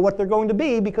don't know what they're going to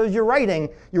be, because you write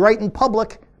in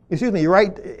public, you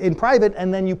write in private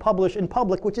and then you publish in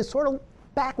public, which is sort of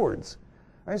backwards.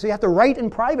 Right? So you have to write in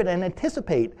private and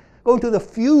anticipate, going through the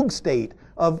fugue state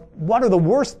of what are the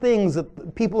worst things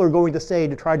that people are going to say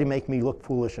to try to make me look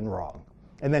foolish and wrong.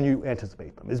 And then you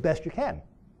anticipate them as best you can.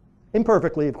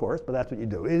 Imperfectly, of course, but that's what you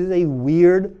do. It is a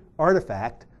weird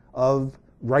artifact of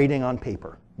writing on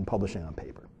paper and publishing on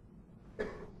paper.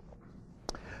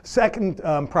 Second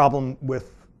problem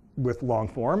with long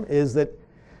form is that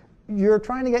you're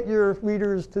trying to get your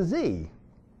readers to Z.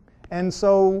 And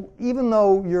so even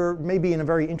though you're maybe in a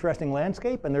very interesting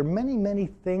landscape, and there are many, many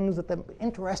things that they're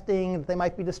interesting, that they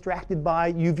might be distracted by,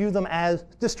 you view them as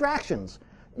distractions.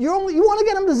 You want to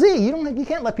get them to Z. You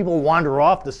can't let people wander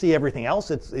off to see everything else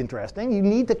that's interesting. You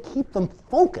need to keep them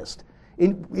focused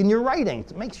in your writing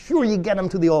to make sure you get them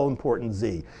to the all-important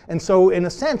Z. And so in a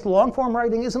sense, long-form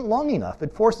writing isn't long enough.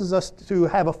 It forces us to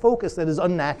have a focus that is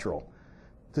unnatural,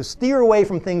 to steer away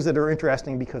from things that are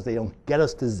interesting because they don't get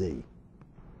us to Z.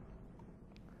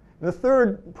 The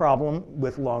third problem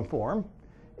with long form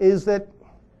is that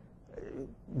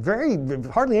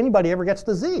hardly anybody ever gets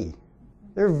to Z.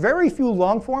 There are very few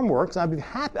long form works. I would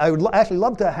actually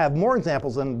love to have more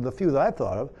examples than the few that I've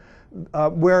thought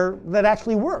of, where that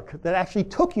actually work, that actually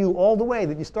took you all the way,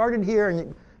 that you started here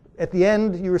and at the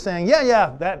end you were saying,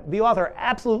 yeah, the author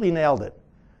absolutely nailed it.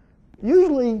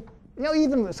 Usually,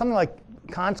 even something like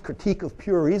Kant's Critique of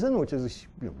Pure Reason, which is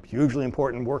a hugely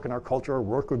important work in our culture, a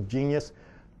work of genius,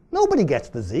 Nobody gets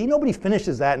the Z. Nobody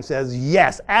finishes that and says,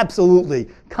 yes, absolutely.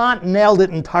 Kant nailed it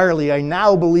entirely. I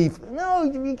now believe. No,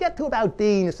 you get to about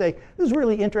D and you say, this is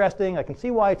really interesting. I can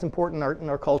see why it's important in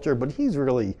our culture, but he's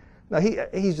really, no,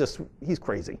 he's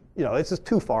crazy. You know, it's just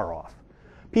too far off.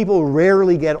 People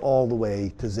rarely get all the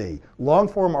way to Z. Long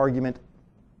form argument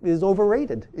is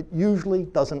overrated. It usually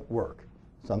doesn't work.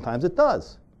 Sometimes it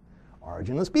does.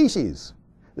 Origin of Species.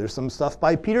 There's some stuff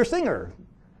by Peter Singer.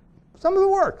 Some of it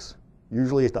works.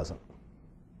 Usually it doesn't.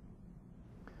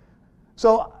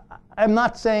 So I'm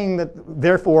not saying that,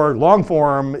 therefore, long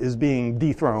form is being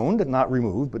dethroned, not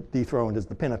removed, but dethroned is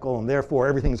the pinnacle, and therefore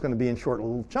everything's going to be in short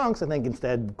little chunks. I think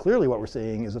instead, clearly what we're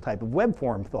seeing is a type of web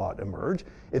form thought emerge.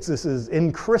 This is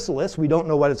in chrysalis. We don't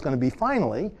know what it's going to be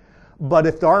finally. But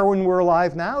if Darwin were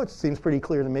alive now, it seems pretty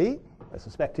clear to me, I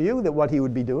suspect to you, that what he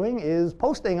would be doing is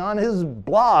posting on his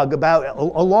blog about,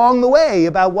 along the way,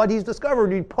 about what he's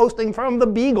discovered. He'd be posting from the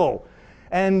Beagle.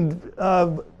 And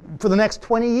for the next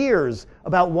 20 years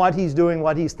about what he's doing,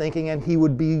 what he's thinking, and he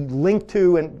would be linked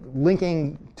to and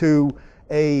linking to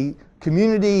a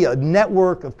community, a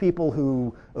network of people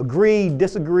who agree,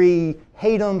 disagree,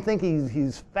 hate him, think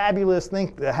he's fabulous,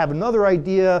 have another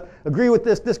idea, agree with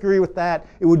this, disagree with that.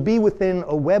 It would be within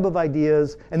a web of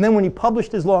ideas. And then when he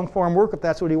published his long form work, if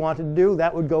that's what he wanted to do,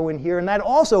 that would go in here. And that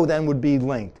also then would be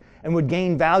linked and would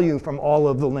gain value from all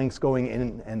of the links going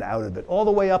in and out of it, all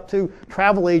the way up to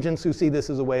travel agents who see this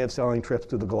as a way of selling trips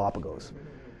to the Galapagos.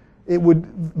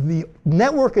 The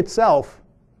network itself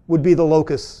would be the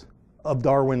locus of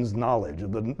Darwin's knowledge,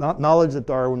 of the knowledge that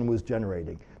Darwin was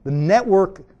generating. The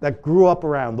network that grew up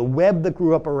around, the web that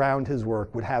grew up around his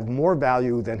work would have more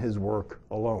value than his work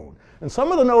alone. And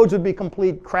some of the nodes would be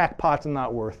complete crackpots and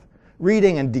not worth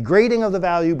reading and degrading of the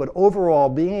value, but overall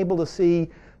being able to see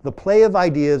the play of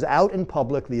ideas out in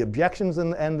public, the objections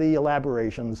and the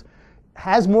elaborations,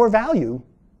 has more value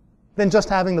than just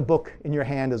having the book in your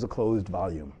hand as a closed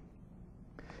volume.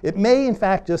 It may, in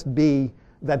fact, just be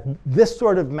that this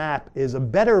sort of map is a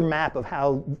better map of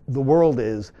how the world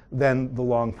is than the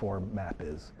long form map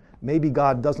is. Maybe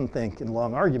God doesn't think in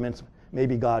long arguments.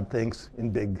 Maybe God thinks in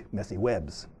big, messy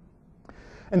webs.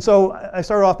 And so I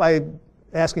started off by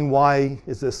asking, why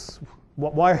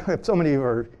have so many of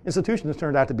our institutions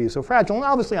turned out to be so fragile? And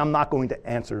obviously, I'm not going to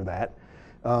answer that.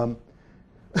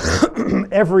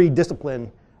 Every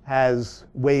discipline has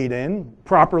weighed in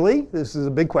properly. This is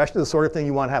a big question, the sort of thing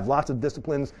you want to have lots of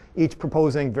disciplines, each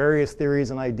proposing various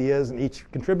theories and ideas and each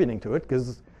contributing to it,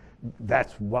 because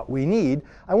that's what we need.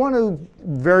 I want to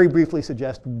very briefly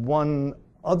suggest one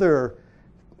other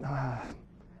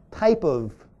type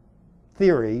of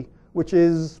theory, which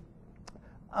is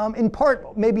in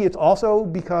part, maybe it's also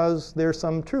because there's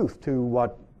some truth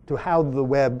to how the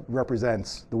web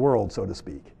represents the world, so to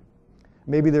speak.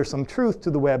 Maybe there's some truth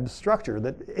to the web structure,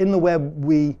 that in the web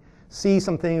we see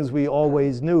some things we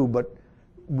always knew, but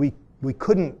we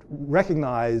couldn't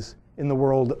recognize in the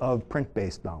world of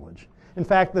print-based knowledge. In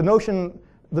fact,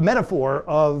 the metaphor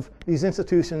of these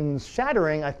institutions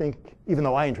shattering, I think, even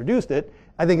though I introduced it,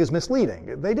 I think is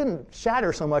misleading. They didn't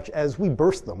shatter so much as we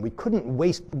burst them. We couldn't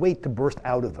wait to burst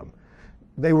out of them.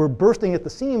 They were bursting at the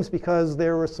seams because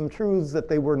there were some truths that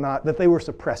they were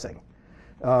suppressing.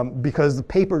 Because the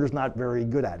paper is not very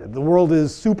good at it. The world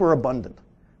is super abundant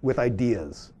with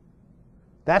ideas.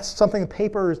 That's something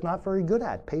paper is not very good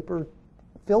at. Paper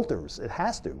filters. It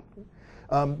has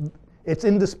to. It's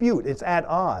in dispute. It's at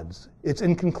odds. It's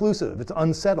inconclusive. It's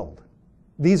unsettled.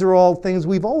 These are all things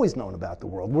we've always known about the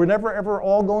world. We're never, ever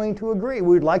all going to agree.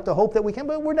 We'd like to hope that we can,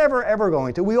 but we're never, ever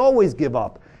going to. We always give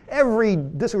up. Every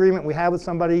disagreement we have with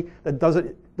somebody that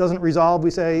doesn't resolve, we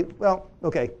say, well,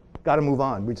 OK, got to move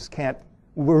on. We just can't.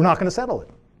 We're not going to settle it.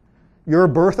 You're a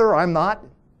birther, I'm not.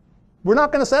 We're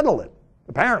not going to settle it,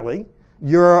 apparently.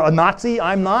 You're a Nazi,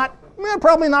 I'm not. We're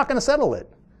probably not going to settle it.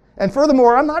 And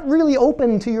furthermore, I'm not really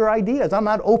open to your ideas. I'm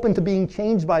not open to being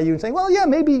changed by you and saying, well, yeah,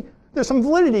 maybe there's some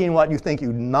validity in what you think,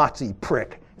 you Nazi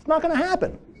prick. It's not going to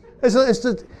happen. It's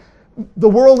just, the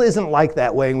world isn't like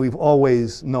that way, and we've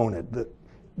always known it.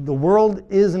 The world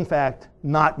is, in fact,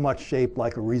 not much shaped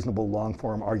like a reasonable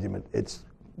long-form argument. It's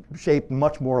shaped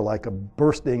much more like a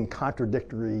bursting,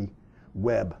 contradictory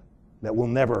web that will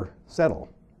never settle.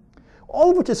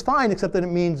 All of which is fine, except that it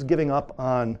means giving up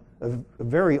on a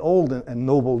very old and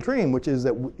noble dream, which is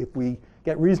that if we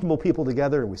get reasonable people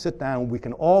together and we sit down, we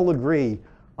can all agree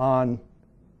on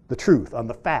the truth, on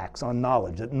the facts, on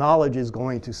knowledge, that knowledge is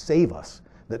going to save us,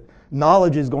 that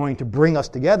knowledge is going to bring us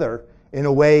together in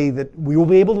a way that we will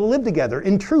be able to live together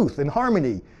in truth, in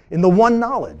harmony, in the one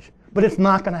knowledge. But it's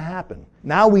not going to happen.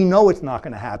 Now we know it's not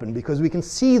going to happen because we can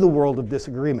see the world of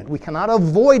disagreement. We cannot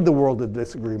avoid the world of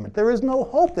disagreement. There is no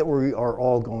hope that we are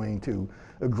all going to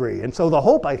agree. And so the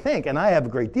hope, I think, and I have a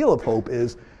great deal of hope,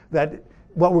 is that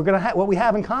what we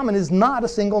have in common is not a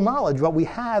single knowledge. What we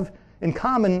have in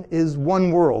common is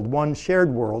one world, one shared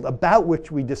world, about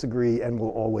which we disagree and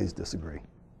will always disagree.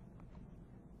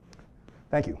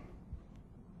 Thank you.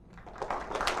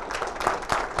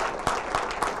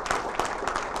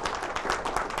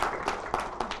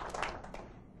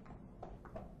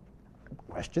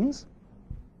 Questions?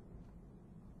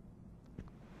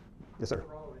 Yes, sir. What's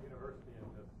the role of the university in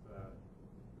this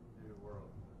new world?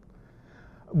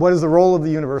 What is the role of the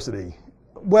university?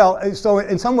 Well, so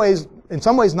in some ways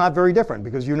not very different,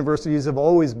 because universities have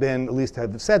always been, at least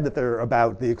have said that they're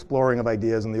about the exploring of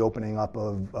ideas and the opening up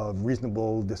of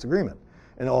reasonable disagreement.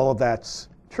 And all of that's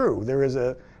true. There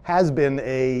has been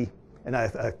and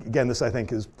again, this I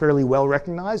think is fairly well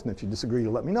recognized, and if you disagree,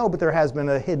 you'll let me know, but there has been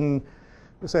a hidden,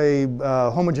 say,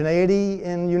 homogeneity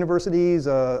in universities.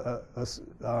 This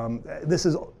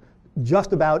is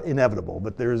just about inevitable,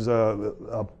 but there's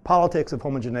a politics of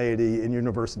homogeneity in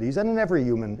universities and in every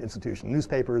human institution,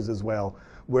 newspapers as well,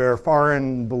 where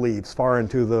foreign beliefs, foreign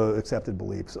to the accepted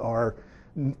beliefs, are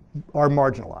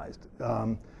marginalized.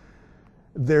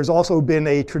 There's also been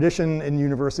a tradition in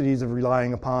universities of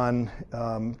relying upon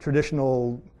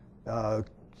traditional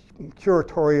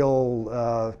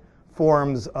curatorial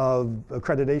forms of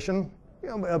accreditation,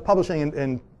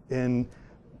 publishing in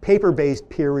paper-based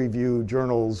peer-reviewed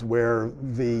journals where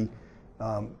the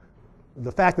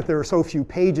fact that there are so few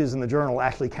pages in the journal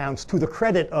actually counts to the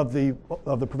credit of the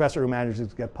professor who manages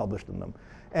to get published in them.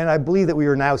 And I believe that we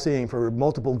are now seeing, for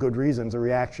multiple good reasons, a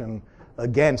reaction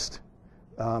against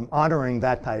honoring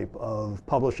that type of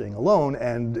publishing alone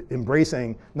and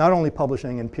embracing not only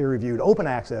publishing in peer-reviewed open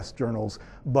access journals,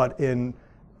 but in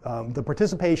the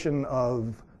participation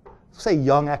of, say,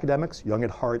 young academics, young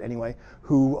at heart anyway,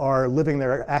 who are living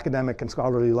their academic and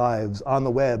scholarly lives on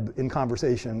the web in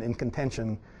conversation, in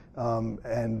contention,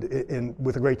 and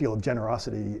with a great deal of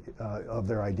generosity of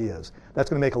their ideas. That's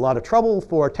going to make a lot of trouble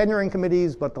for tenuring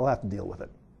committees, but they'll have to deal with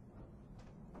it.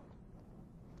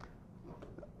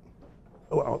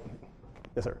 Well,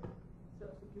 yes, sir. So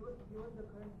given the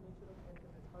current nature of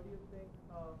internet, how do you think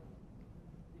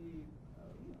the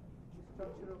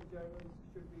structure of journals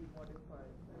should be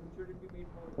modified? And should it be made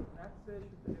more open access?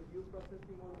 Should the review process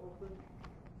be more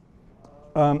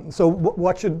open? So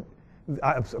what should,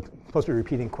 I'm supposed to be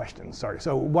repeating questions, sorry.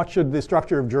 So what should the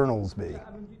structure of journals be? I mean,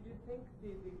 do you think,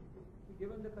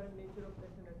 given the current nature of the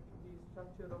internet, the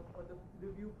structure of, or the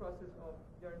review process of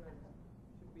journals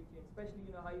should be changed, especially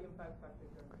high impact factor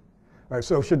journals? All right,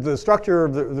 so should the structure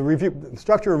of the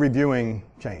structure of reviewing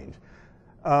change?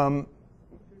 Should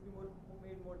be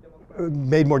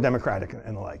made more democratic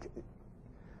and the like.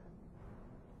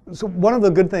 So one of the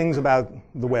good things about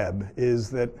the web is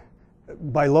that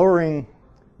by lowering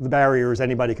the barriers,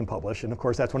 anybody can publish. And of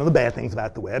course, that's one of the bad things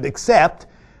about the web, except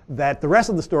that the rest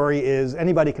of the story is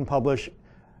anybody can publish,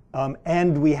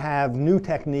 and we have new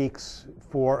techniques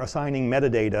for assigning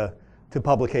metadata to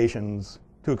publications,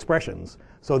 to expressions,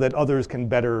 so that others can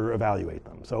better evaluate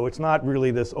them. So it's not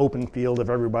really this open field of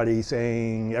everybody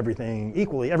saying everything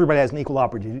equally. Everybody has an equal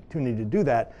opportunity to do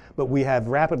that, but we have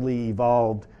rapidly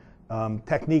evolved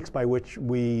techniques by which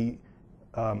we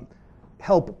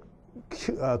help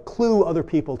clue other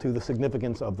people to the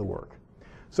significance of the work.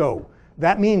 So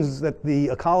that means that the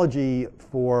ecology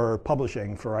for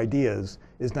publishing, for ideas,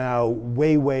 is now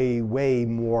way, way, way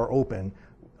more open,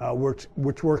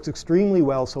 which works extremely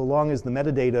well so long as the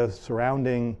metadata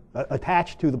surrounding,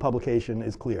 attached to the publication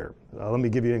is clear. Let me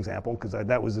give you an example, because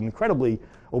that was an incredibly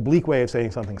oblique way of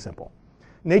saying something simple.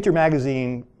 Nature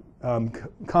magazine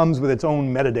comes with its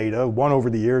own metadata, won over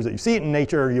the years. That you see it in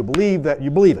Nature, you believe that you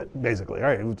believe it, basically. All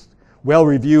right, it's well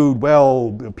reviewed,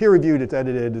 well peer reviewed, it's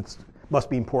edited, it must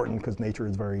be important because Nature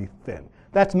is very thin.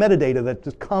 That's metadata that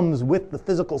just comes with the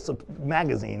physical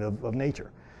magazine of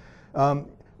Nature.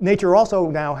 Nature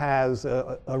also now has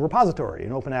a repository,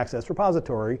 an open access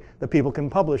repository that people can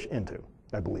publish into,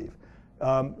 I believe.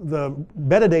 The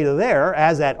metadata there,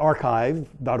 as at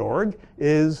archive.org,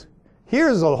 is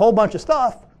here's a whole bunch of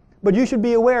stuff, but you should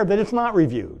be aware that it's not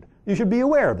reviewed. You should be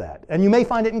aware of that. And you may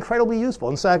find it incredibly useful.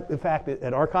 In fact,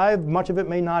 at archive, much of it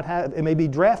may not have, it may be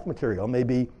draft material, it may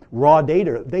be raw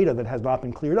data that has not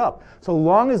been cleared up. So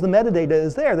long as the metadata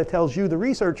is there that tells you, the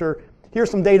researcher, here's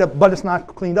some data, but it's not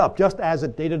cleaned up, just as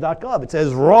at data.gov. It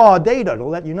says raw data to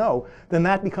let you know, then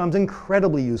that becomes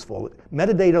incredibly useful.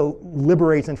 Metadata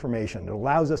liberates information. It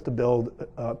allows us to build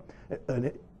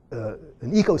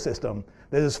an ecosystem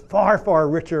that is far, far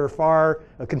richer,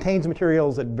 contains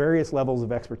materials at various levels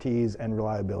of expertise and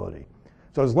reliability.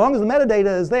 So as long as the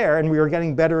metadata is there, and we are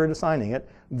getting better at assigning it,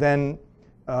 then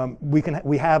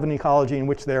we have an ecology in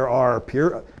which there are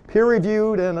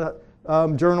peer-reviewed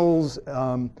and journals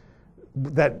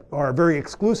that are very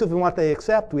exclusive in what they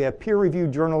accept. We have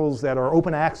peer-reviewed journals that are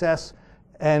open access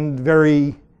and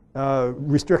very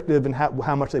restrictive in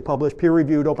how much they publish.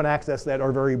 Peer-reviewed open access that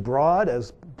are very broad,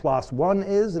 as PLOS One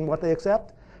is in what they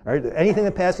accept. Right? Anything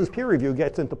that passes peer review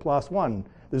gets into PLOS One.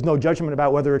 There's no judgment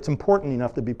about whether it's important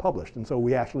enough to be published. And so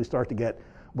we actually start to get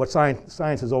what science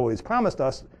has always promised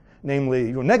us,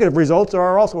 namely negative results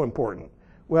are also important.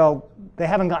 Well, they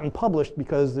haven't gotten published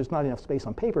because there's not enough space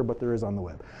on paper, but there is on the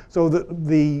web. So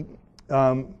the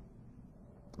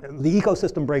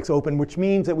ecosystem breaks open, which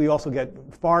means that we also get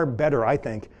far better, I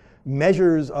think,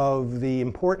 measures of the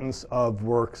importance of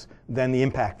works than the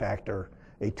impact factor,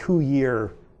 a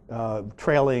 2-year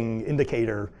trailing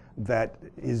indicator that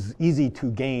is easy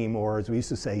to game, or as we used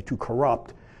to say, to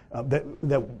corrupt,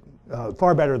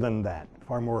 far better than that,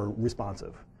 far more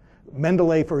responsive.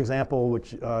 Mendeley, for example,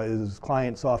 which is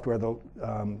client software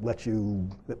that lets you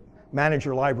manage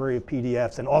your library of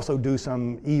PDFs and also do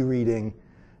some e-reading.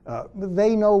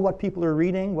 They know what people are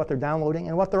reading, what they're downloading,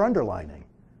 and what they're underlining.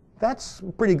 That's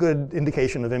a pretty good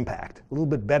indication of impact. A little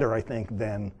bit better, I think,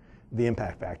 than the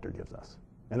impact factor gives us.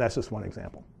 And that's just one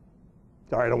example.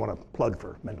 Sorry, I don't want to plug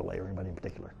for Mendeley or anybody in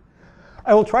particular.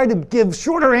 I will try to give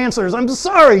shorter answers. I'm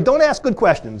sorry, don't ask good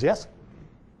questions. Yes?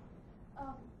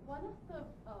 One of the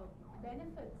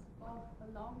benefits of a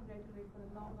long rhetoric or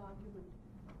a long argument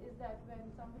is that when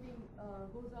somebody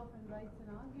goes off and writes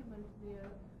an argument, they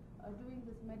are doing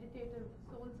this meditative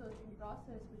soul-searching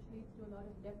process, which leads to a lot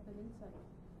of depth and insight.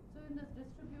 So in this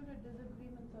distributed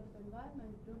disagreement sort of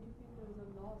environment, don't you think there is a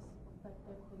loss of that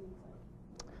depth and insight?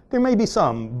 There may be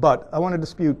some, but I want to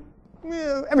dispute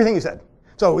everything you said.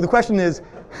 So the question is,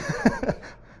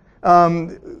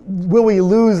 will we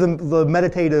lose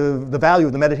the value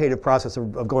of the meditative process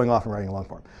of going off and writing a long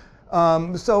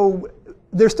form? So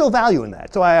there's still value in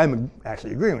that. So I'm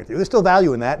actually agreeing with you. There's still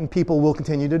value in that, and people will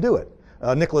continue to do it.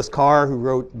 Nicholas Carr, who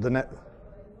wrote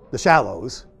The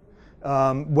Shallows,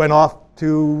 went off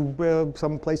to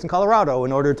some place in Colorado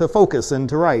in order to focus and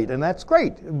to write, and that's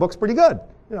great. The book's pretty good.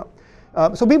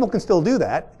 So people can still do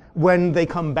that. When they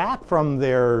come back from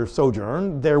their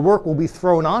sojourn, their work will be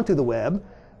thrown onto the web,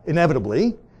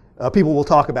 inevitably. People will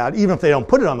talk about it. Even if they don't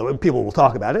put it on the web, people will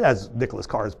talk about it, as Nicholas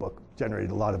Carr's book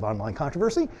generated a lot of online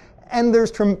controversy. And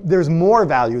there's more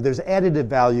value, there's additive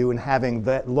value in having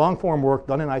that long-form work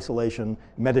done in isolation,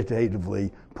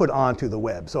 meditatively, put onto the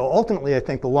web. So ultimately, I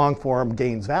think the long-form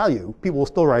gains value. People will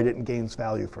still write it and gains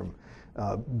value from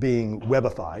being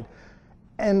webified.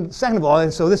 And second of all,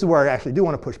 and so this is where I actually do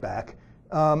want to push back,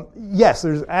 yes,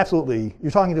 there's absolutely,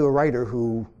 you're talking to a writer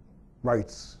who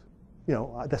writes,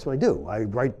 that's what I do. I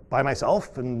write by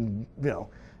myself, and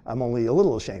I'm only a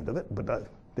little ashamed of it, but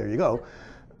there you go.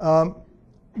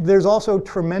 There's also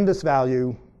tremendous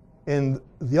value in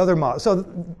the other model. So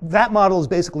that model is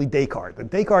basically Descartes. But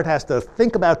Descartes has to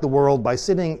think about the world by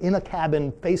sitting in a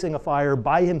cabin facing a fire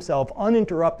by himself,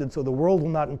 uninterrupted, so the world will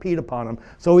not impede upon him,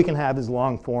 so he can have his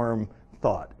long-form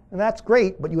thought. And that's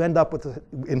great, but you end up with,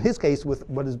 in his case, with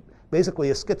what is basically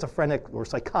a schizophrenic or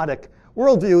psychotic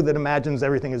worldview that imagines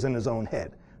everything is in his own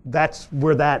head. That's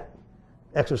where that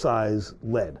exercise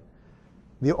led.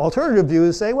 The alternative view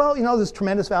is say, well, there's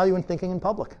tremendous value in thinking in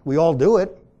public. We all do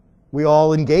it. We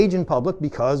all engage in public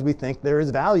because we think there is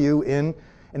value in,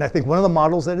 and I think one of the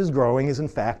models that is growing is in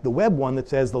fact the web one that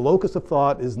says the locus of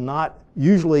thought is not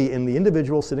usually in the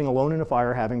individual sitting alone in a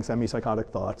fire having semi-psychotic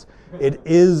thoughts. It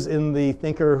is in the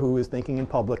thinker who is thinking in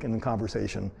public and in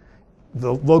conversation.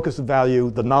 The locus of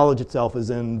value, the knowledge itself, is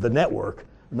in the network,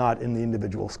 not in the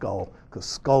individual skull, because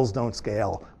skulls don't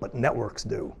scale, but networks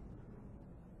do.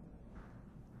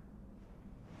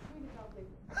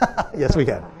 Yes, we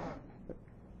can.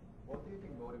 What do you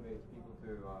think motivates people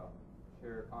to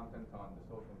share content on the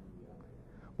social media?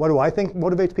 What do I think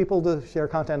motivates people to share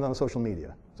content on social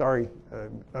media? Sorry.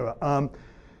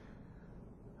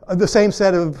 The same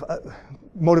set of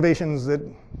motivations that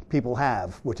people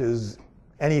have, which is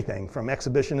anything from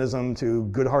exhibitionism to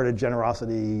good-hearted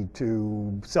generosity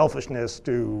to selfishness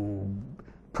to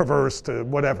perverse to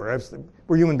whatever.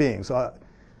 We're human beings, so I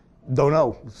don't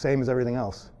know. Same as everything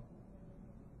else.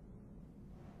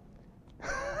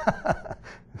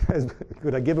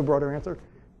 Could I give a broader answer?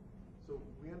 So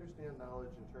we understand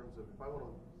knowledge in terms of if I want to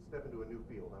step into a new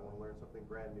field, I want to learn something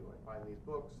brand new. I find these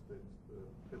books, the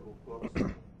pivotal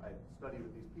books, I study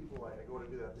with these people, I go to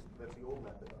do that. That's the old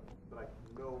method of it. But I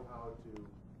know how to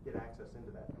get access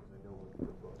into that because I know what the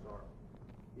books are.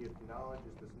 If knowledge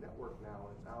is this network now,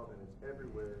 and it's out and it's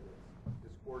everywhere, and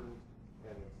it's discordant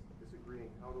and it's disagreeing,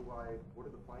 what are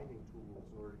the finding tools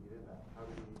in order to get in that? How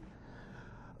do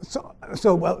we?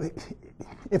 So well,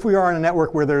 if we are on a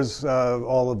network where there's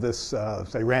all of this,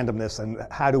 say, randomness, and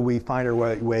how do we find our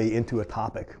way into a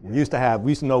topic? We used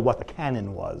to know what the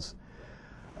canon was.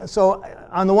 So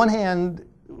on the one hand,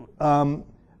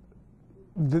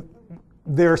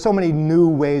 there are so many new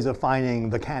ways of finding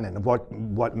the canon of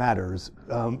what matters,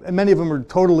 and many of them are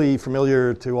totally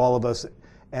familiar to all of us,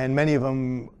 and many of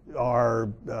them are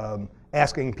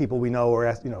asking people we know, or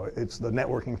it's the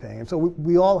networking thing. And so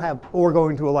we all have, or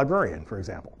going to a librarian, for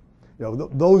example.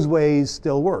 Those ways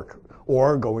still work,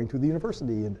 or going to the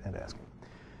university and asking.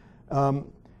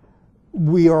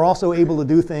 We are also able to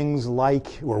do things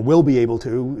like, or will be able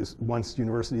to, once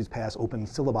universities pass open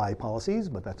syllabi policies,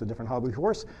 but that's a different hobby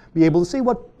horse, be able to see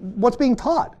what's being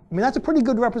taught. I mean, that's a pretty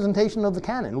good representation of the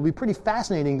canon. It'll be pretty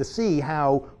fascinating to see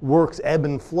how works ebb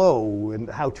and flow, and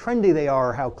how trendy they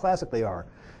are, how classic they are.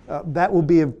 That will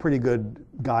be a pretty good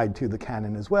guide to the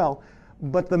canon as well.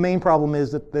 But the main problem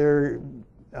is that there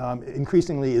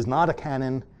increasingly is not a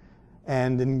canon,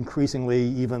 and increasingly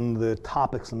even the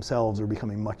topics themselves are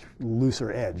becoming much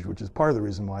looser edge, which is part of the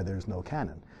reason why there's no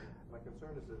canon. My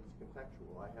concern is that it's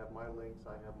contextual. I have my links,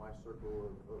 I have my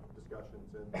circle of discussions,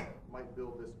 and might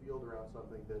build this field around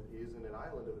something that is in an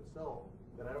island of itself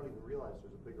that I don't even realize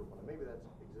there's a bigger one. And maybe that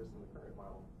exists in the current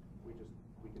model. We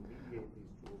can mediate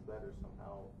these tools better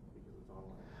somehow because it's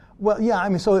online. Well, yeah, I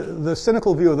mean, so the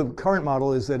cynical view of the current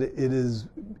model is that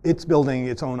it's building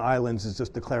its own islands, it's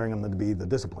just declaring them to be the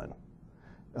discipline.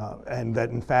 And that,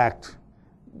 in fact,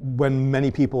 when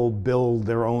many people build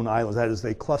their own islands, that is,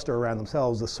 they cluster around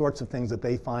themselves, the sorts of things that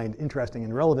they find interesting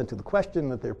and relevant to the question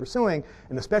that they're pursuing,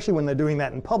 and especially when they're doing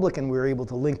that in public and we're able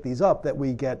to link these up, that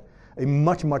we get a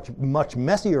much, much, much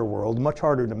messier world, much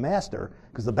harder to master,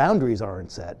 because the boundaries aren't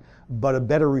set, but a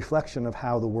better reflection of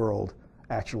how the world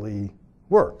actually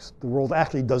works. The world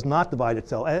actually does not divide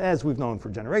itself, as we've known for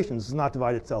generations, does not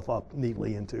divide itself up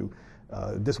neatly into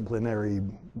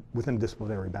within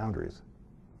disciplinary boundaries.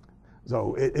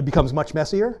 So it becomes much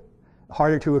messier,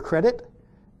 harder to accredit.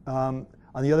 On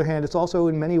the other hand, it's also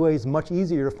in many ways much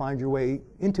easier to find your way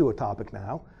into a topic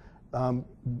now,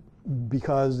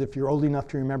 because if you're old enough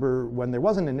to remember when there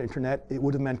wasn't an internet, it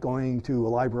would have meant going to a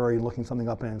library and looking something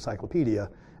up in an encyclopedia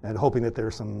and hoping that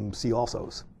there's some see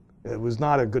alsos. It was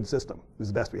not a good system. It was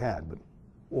the best we had,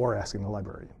 or asking the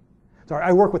librarian. Sorry,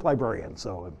 I work with librarians,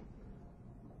 so.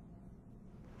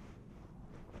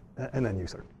 And then you,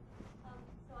 sir.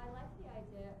 So I like the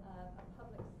idea of a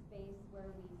public space where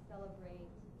we celebrate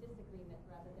disagreement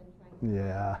rather than trying to.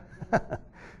 Yeah.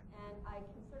 And I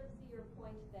can sort of see your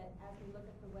point that as we look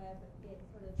at the web, it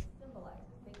sort of symbolizes,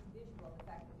 makes visual the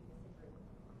fact that we disagree.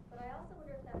 But I also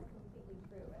wonder if that's completely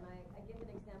true. And I give an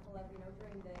example of,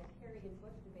 during the Kerry and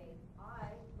Bush debate,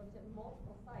 I looked at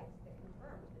multiple sites that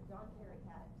confirmed that John Kerry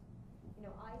had it.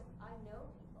 I know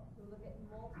people who look at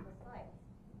multiple sites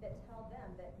that tell them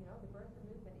that, the birther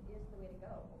movement is the way to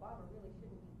go. Obama really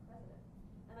shouldn't be president.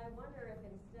 And I wonder if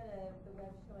instead of the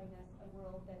web showing us a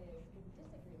world that is in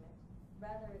disagreement,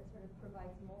 rather it sort of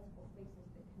provides multiple spaces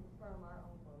that confirm our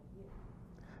own worldview.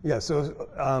 Yeah,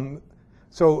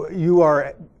 so you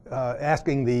are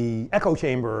asking the echo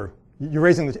chamber, you're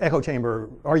raising the echo chamber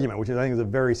argument, which I think is a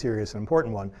very serious and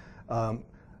important one.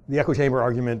 The echo chamber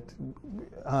argument,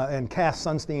 and Cass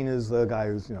Sunstein is the guy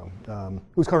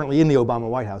who's currently in the Obama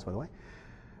White House, by the way,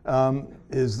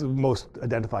 is the most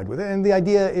identified with it. And the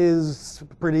idea is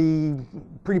pretty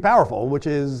powerful, which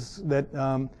is that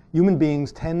human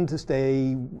beings tend to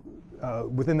stay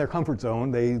within their comfort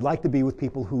zone. They like to be with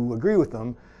people who agree with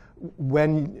them.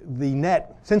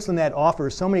 Since the net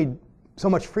offers so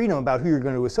much freedom about who you're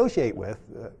going to associate with,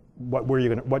 what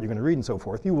you're going to read and so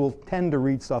forth, you will tend to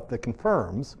read stuff that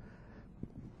confirms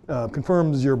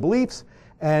your beliefs,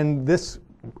 and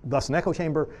thus an echo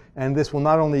chamber, and this will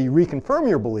not only reconfirm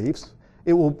your beliefs,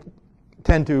 it will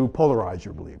tend to polarize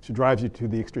your beliefs. It drives you to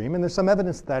the extreme, and there's some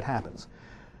evidence that happens.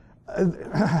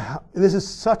 This is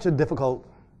such a difficult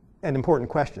and important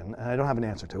question, and I don't have an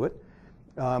answer to it.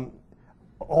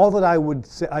 All that I would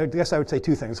say, I guess I would say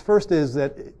two things. First is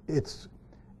that it's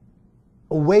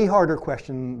a way harder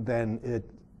question than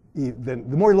the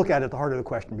more you look at it, the harder the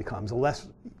question becomes, the less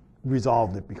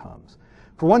resolved it becomes.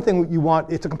 For one thing,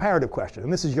 it's a comparative question,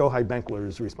 and this is Yochai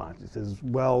Benkler's response. He says,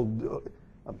 well,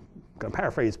 I'm going to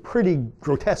paraphrase pretty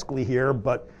grotesquely here,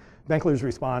 but Benkler's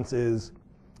response is,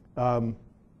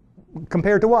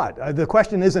 compared to what? The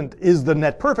question isn't, is the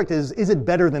net perfect, is it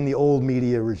better than the old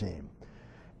media regime?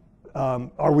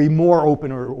 Are we more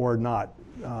open or not?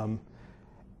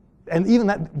 And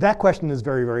even that question is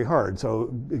very, very hard.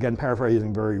 So again,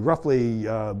 paraphrasing very roughly,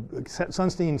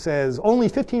 Sunstein says only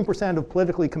 15% of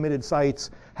politically committed sites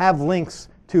have links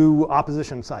to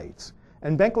opposition sites.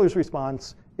 And Benkler's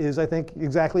response is, I think,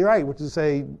 exactly right, which is to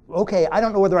say, okay, I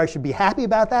don't know whether I should be happy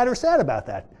about that or sad about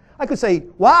that. I could say,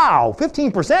 wow,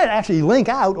 15% actually link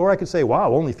out, or I could say,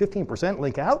 wow, only 15%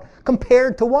 link out,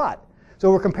 compared to what?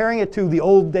 So we're comparing it to the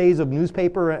old days of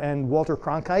newspaper and Walter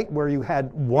Cronkite, where you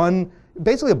had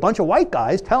basically a bunch of white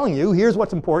guys telling you, here's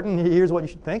what's important, here's what you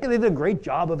should think, and they did a great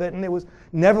job of it, and it was,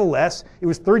 nevertheless, it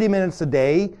was 30 minutes a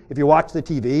day. If you watched the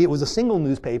TV, it was a single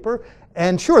newspaper,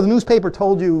 and sure, the newspaper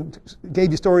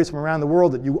gave you stories from around the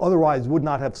world that you otherwise would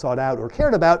not have sought out or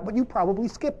cared about, but you probably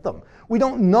skipped them. We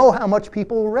don't know how much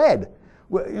people read.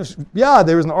 Yeah,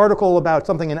 there was an article about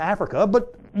something in Africa,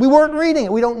 but we weren't reading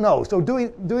it, we don't know. So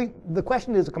the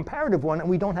question is a comparative one, and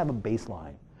we don't have a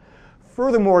baseline.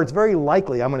 Furthermore, it's very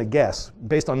likely, I'm going to guess,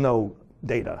 based on no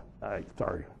data,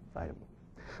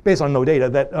 based on no data,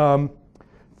 that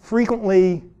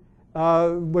frequently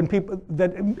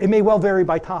that it may well vary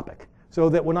by topic. So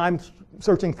that when I'm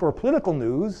searching for political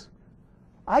news,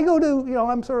 I go to,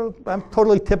 I'm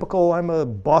totally typical. I'm a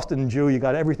Boston Jew. You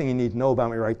got everything you need to know about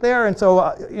me right there. And so,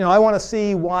 I want to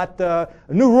see what a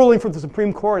new ruling from the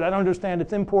Supreme Court. I don't understand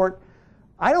its import.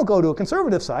 I don't go to a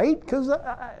conservative site because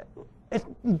it's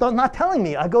not telling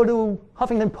me. I go to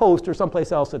Huffington Post or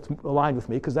someplace else that's aligned with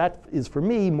me because that is, for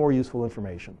me, more useful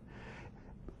information.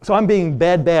 So I'm being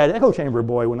bad echo chamber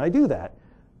boy when I do that.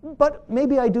 But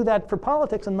maybe I do that for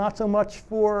politics and not so much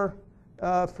for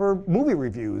movie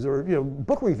reviews or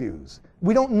book reviews.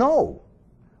 We don't know.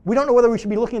 We don't know whether we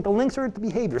should be looking at the links or at the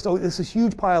behavior. So it's this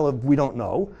huge pile of we don't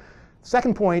know.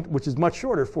 Second point, which is much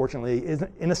shorter, fortunately, is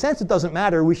in a sense it doesn't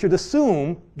matter. We should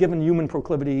assume, given human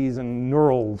proclivities and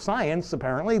neural science,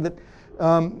 apparently, that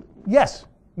yes,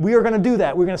 we are going to do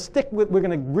that. We're going to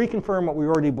reconfirm what we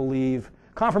already believe.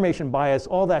 Confirmation bias,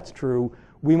 all that's true.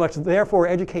 We must therefore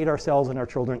educate ourselves and our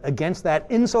children against that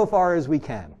insofar as we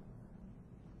can.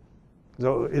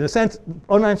 So in a sense,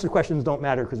 unanswered questions don't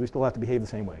matter because we still have to behave the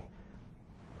same way.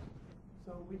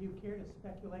 So would you care to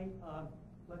speculate on,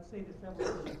 let's say this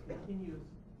evolution continues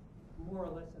more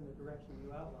or less in the direction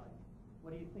you outlined.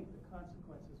 What do you think the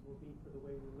consequences will be for the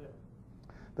way we live?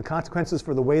 The consequences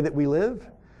for the way that we live?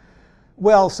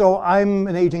 Well, so I'm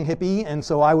an aging hippie, and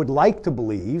so I would like to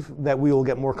believe that we will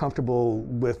get more comfortable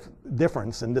with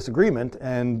difference and disagreement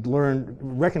and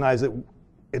recognize that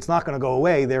it's not going to go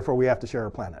away, therefore we have to share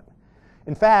a planet.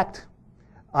 In fact,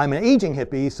 I'm an aging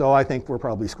hippie, so I think we're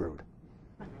probably screwed.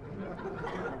 How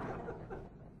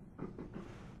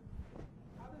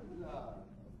does,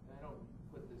 I don't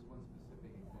put this one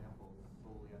specific example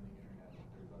solely on the internet,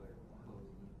 there's other closed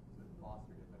loops that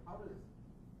fostered it, but how does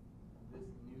this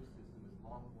new system, this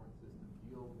long-form system,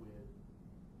 deal with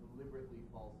deliberately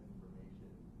false information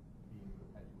being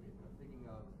perpetuated? I'm thinking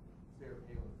of Sarah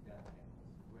Palin's death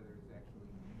panels, where there's actually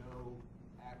no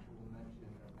actual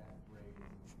mention of that phrase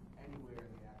anywhere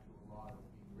in the actual law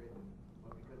that's being written,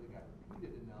 but because it got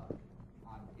repeated enough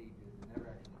on pages and never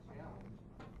actually challenged,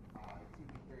 it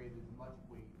seems to carry as much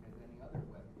weight as any other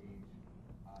web page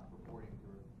purporting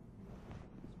to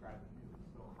describe the news.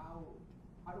 So how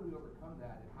do we overcome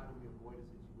that, and how do we avoid a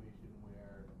situation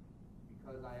where,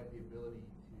 because I have the ability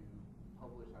to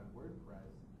publish on WordPress,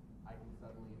 I can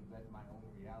suddenly invent my own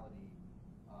reality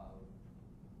of,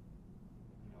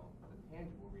 the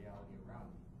tangible reality around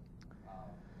me?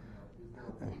 Is there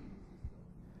a way to use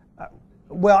this?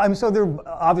 Well, so there are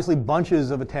obviously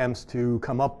bunches of attempts to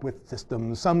come up with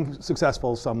systems, some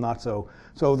successful, some not so.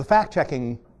 So the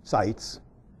fact-checking sites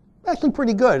are actually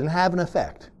pretty good and have an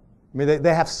effect. I mean,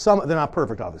 they have some, they're not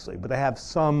perfect, obviously, but they have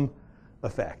some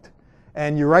effect.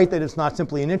 And you're right that it's not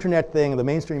simply an internet thing. The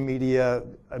mainstream media,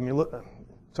 I mean, look,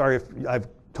 sorry if I've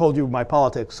told you my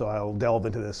politics, so I'll delve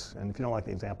into this. And if you don't like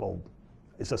the example,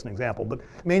 it's just an example. But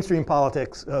mainstream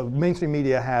politics, mainstream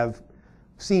media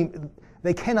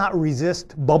they cannot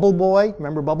resist Bubble Boy.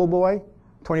 Remember Bubble Boy?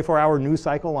 24-hour news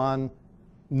cycle on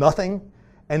nothing.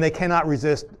 And they cannot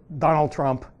resist Donald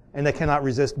Trump. And they cannot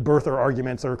resist birther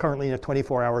arguments that are currently in a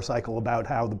 24-hour cycle about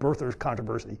how the birther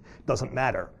controversy doesn't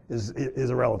matter, is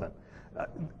irrelevant.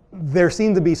 There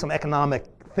seem to be some economic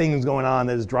things going on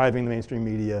that is driving the mainstream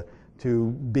media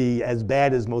to be as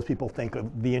bad as most people think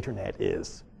of the internet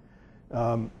is.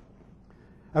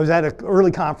 I was at an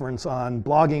early conference on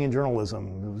blogging and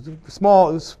journalism. It was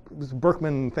small, it was a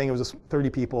Berkman thing. It was just 30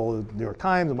 people, the New York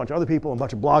Times, a bunch of other people, a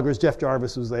bunch of bloggers. Jeff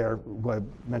Jarvis was there, who I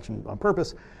mentioned on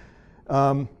purpose.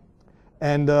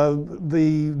 And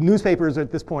the newspapers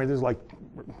at this point, there's like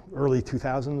early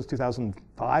 2000s,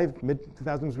 2005, mid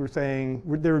 2000s, were saying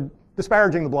they're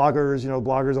disparaging the bloggers.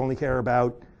 Bloggers only care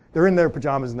about, they're in their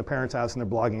pajamas in their parents' house and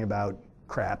they're blogging about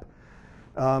crap.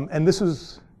 And this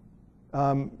was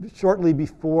shortly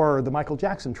before the Michael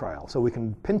Jackson trial, so we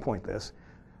can pinpoint this.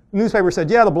 The newspaper said,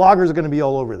 yeah, the bloggers are going to be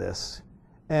all over this.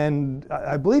 And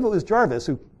I believe it was Jarvis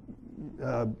who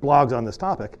blogs on this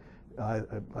topic. I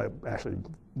actually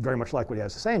very much like what he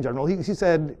has to say in general. He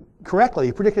said correctly,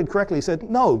 he predicted correctly, he said,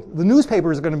 no, the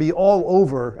newspapers are going to be all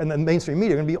over, and the mainstream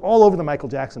media are going to be all over the Michael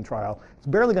Jackson trial. It's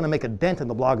barely going to make a dent in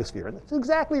the blogosphere. And that's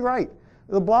exactly right.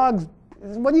 The blogs,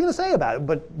 what are you going to say about it?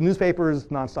 But newspapers,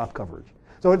 nonstop coverage.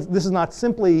 So this is not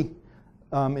simply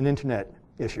an internet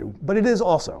issue, but it is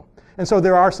also. And so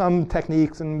there are some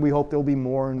techniques, and we hope there'll be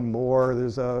more and more.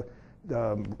 There's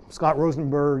Scott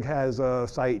Rosenberg has a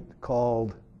site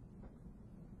called,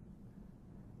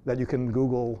 that you can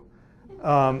Google,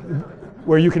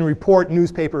 where you can report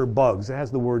newspaper bugs. It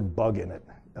has the word bug in it.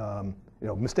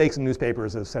 Mistakes in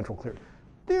newspapers as central clear.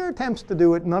 There are attempts to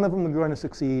do it. None of them are going to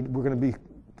succeed. We're going to be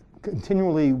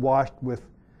continually washed with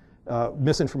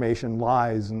misinformation,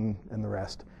 lies, and the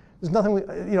rest. There's nothing,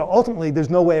 ultimately,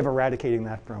 there's no way of eradicating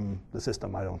that from the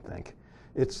system, I don't think.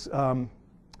 It's a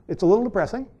little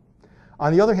depressing.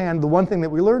 On the other hand, the one thing that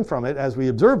we learned from it as we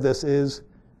observe this is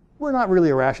we're not really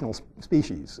a rational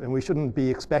species, and we shouldn't be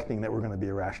expecting that we're going to be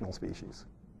a rational species.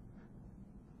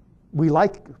 We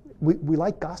like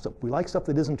gossip. We like stuff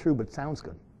that isn't true but sounds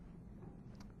good.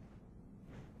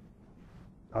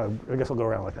 I guess I'll go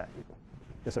around like that.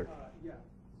 Yes, sir. Yeah.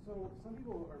 So some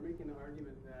people are making an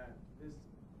argument that this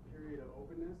period of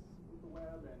openness with the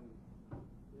web and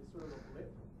is sort of a blip.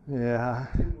 Yeah.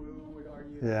 Tim Wu would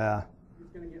argue yeah.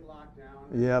 It's going to get locked down.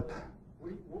 Yep.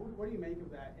 What do you make of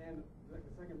that? And the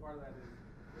second part of that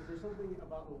is there something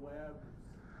about the web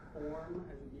form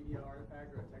as a media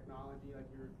artifact or a technology, like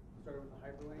you started with the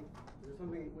hyperlink? Is there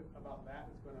something about that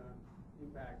that's going to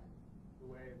impact the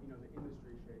way the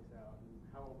industry shakes out and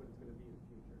how open it's going to be in the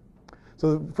future?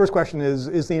 So the first question is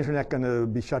the internet going to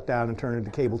be shut down and turned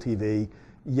into cable TV?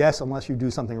 Yes, unless you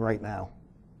do something right now.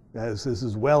 As this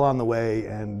is well on the way,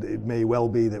 and it may well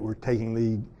be that we're taking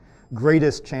the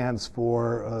greatest chance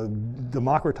for a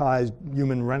democratized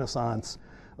human renaissance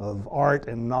of art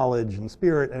and knowledge and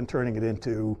spirit and turning it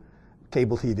into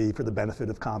cable TV for the benefit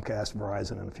of Comcast,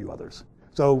 Verizon, and a few others.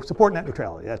 So support net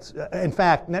neutrality. That's, in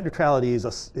fact, net neutrality is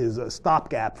a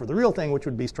stopgap for the real thing, which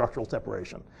would be structural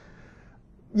separation.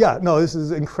 Yeah, no, this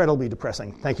is incredibly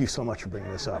depressing. Thank you so much for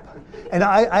bringing this up. And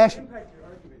I actually...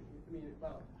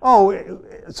 Oh,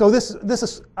 so this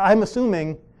is, I'm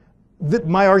assuming that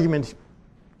my argument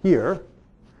here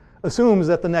assumes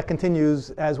that the net continues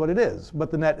as what it is,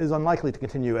 but the net is unlikely to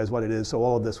continue as what it is, so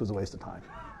all of this was a waste of time.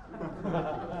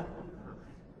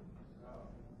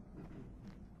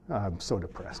 I'm so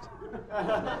depressed.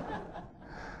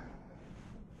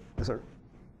 Yes, sir.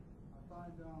 I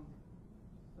find some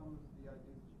of the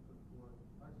ideas that you put forth,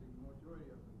 actually the majority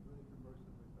of them, really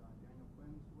conversant with Daniel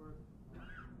Quinn's work.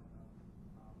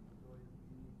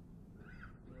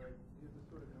 Where there's this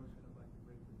sort of notion of like the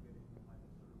great forgetting, like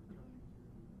sort of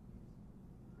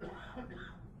returning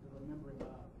to remembering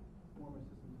former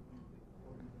systems of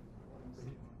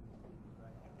organization,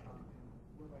 right?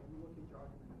 And like you look at your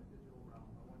argument in the digital realm,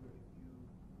 I wonder if you would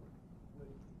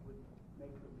make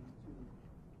at least two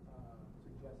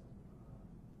suggest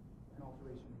an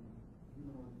alteration in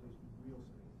human organization in real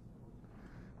space.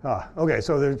 Okay,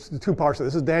 so there's two parts of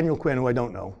this. This is Daniel Quinn, who I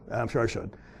don't know. I'm sure I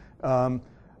should.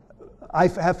 I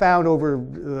have found over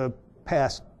the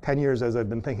past 10 years as I've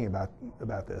been thinking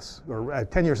about this, or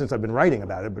 10 years since I've been writing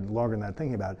about it, but longer than that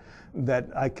thinking about it, that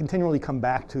I continually come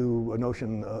back to a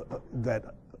notion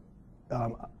that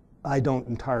I don't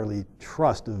entirely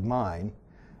trust of mine.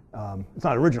 It's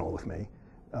not original with me.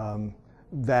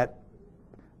 That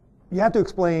you have to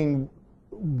explain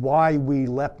why we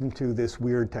leapt into this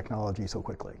weird technology so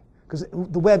quickly. Because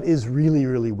the web is really,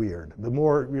 really weird. The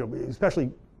more, especially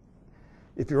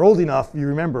if you're old enough, you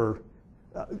remember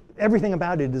everything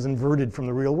about it is inverted from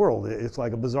the real world. It's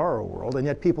like a bizarro world, and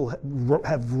yet people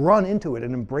have run into it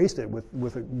and embraced it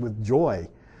with joy.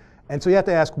 And so you have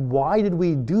to ask, why did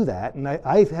we do that? And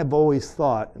I have always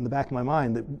thought in the back of my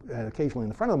mind, and occasionally in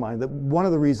the front of the mind, that one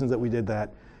of the reasons that we did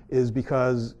that is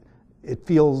because it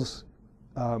feels,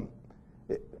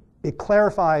 it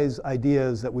clarifies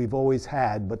ideas that we've always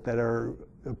had, but that our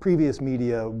previous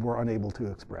media were unable to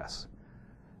express.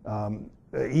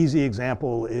 An easy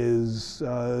example is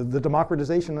the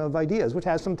democratization of ideas, which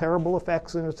has some terrible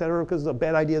effects, and et cetera, because the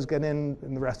bad ideas get in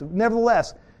and the rest of it.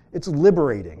 Nevertheless, it's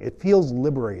liberating. It feels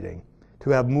liberating to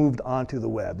have moved onto the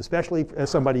web, especially as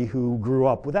somebody who grew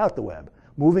up without the web.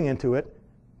 moving into it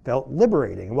felt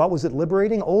liberating. And what was it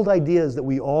liberating? Old ideas that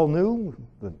we all knew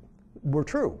that were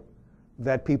true,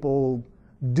 that people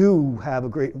do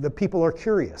have that people are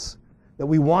curious, that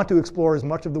we want to explore as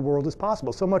much of the world as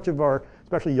possible. So much of our,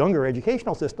 especially younger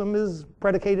educational system, is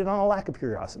predicated on a lack of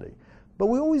curiosity. But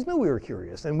we always knew we were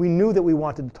curious, and we knew that we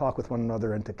wanted to talk with one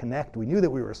another and to connect. We knew that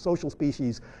we were a social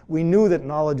species. We knew that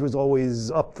knowledge was always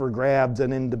up for grabs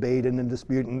and in debate and in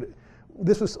dispute. And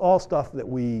this was all stuff that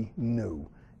we knew.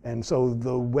 And so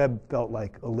the web felt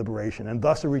like a liberation, and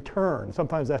thus a return.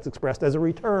 Sometimes that's expressed as a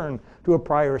return to a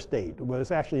prior state, but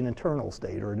it's actually an internal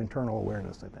state or an internal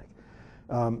awareness, I think.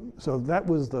 So that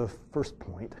was the first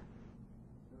point.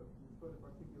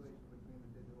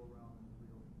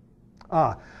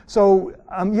 Yeah,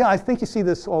 I think you see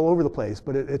this all over the place,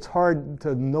 but it's hard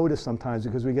to notice sometimes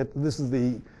because this is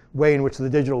the way in which the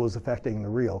digital is affecting the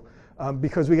real.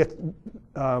 Because it's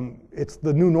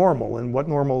the new normal, and what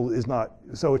normal is not,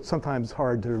 so it's sometimes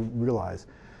hard to realize.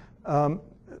 I'll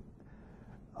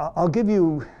give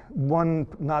you one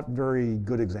not very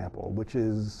good example, which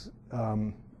is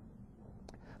physical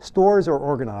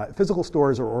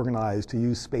stores are organized to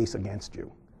use space against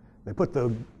you. They put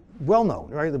the well-known,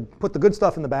 right? They put the good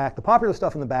stuff in the back, the popular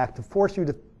stuff in the back to force you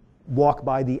to walk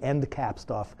by the end cap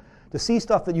stuff, to see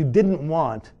stuff that you didn't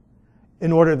want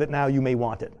in order that now you may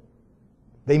want it.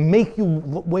 They make you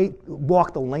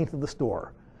walk the length of the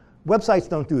store. Websites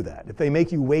don't do that. If they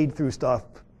make you wade through stuff,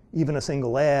 even a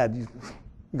single ad, you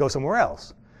go somewhere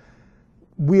else.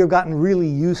 We have gotten really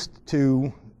used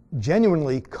to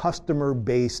genuinely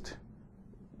customer-based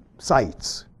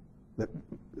sites that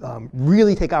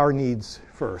really take our needs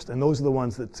first, and those are the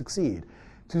ones that succeed.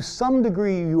 To some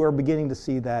degree, you are beginning to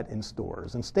see that in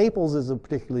stores. And Staples is a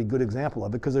particularly good example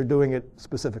of it because they're doing it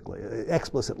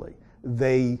explicitly.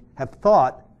 They have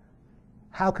thought,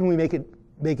 how can we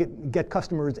get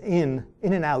customers in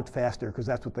and out faster, because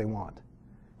that's what they want.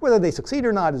 Whether they succeed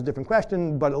or not is a different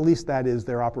question, but at least that is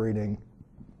their operating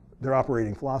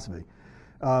philosophy.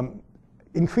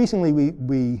 Increasingly,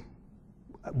 we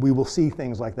will see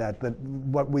things like that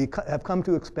what we've come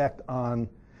to expect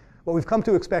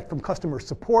from customer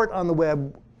support on the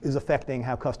web is affecting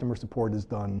how customer support is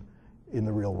done in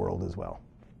the real world as well.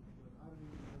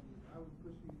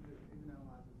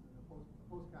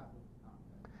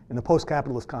 In the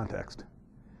post-capitalist context.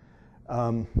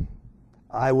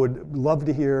 I would love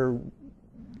to hear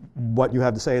what you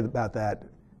have to say about that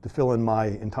to fill in my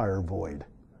entire void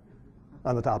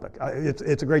on the topic.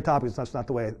 It's a great topic. It's not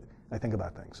the way I think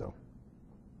about things. So.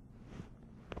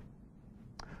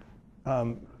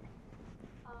 So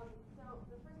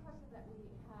the first question that we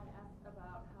had asked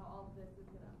about how all of this is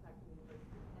going to affect the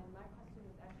university, and my question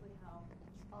is actually how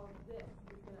all of this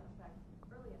is going to affect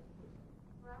early education.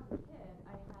 When I was a kid,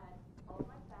 I had all of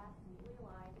my facts neatly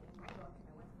aligned in my book.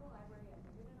 I went to the library and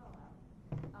figured it all out.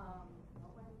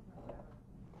 Whatever.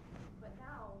 But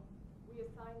now we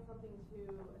assign something to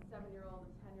a 7-year-old,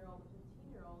 a 10-year-old, a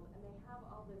 15-year-old, and they have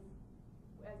all this,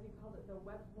 as you called it, the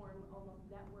web form, almost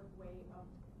network way of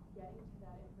getting to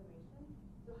that information.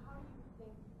 So how do you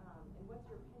think, and what's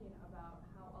your opinion about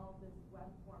how all this web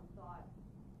form thought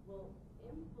will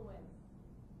influence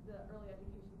the early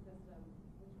education system,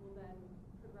 which will then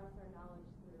progress our knowledge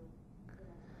through the next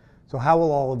year? So how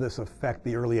will all of this affect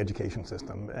the early education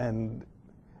system? And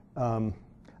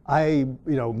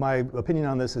my opinion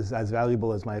on this is as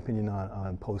valuable as my opinion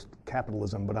on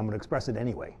post-capitalism, but I'm going to express it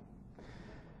anyway.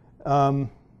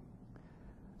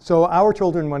 So our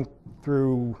children went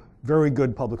through very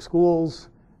good public schools.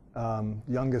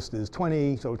 Youngest is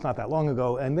 20, so it's not that long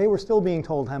ago, and they were still being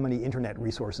told how many internet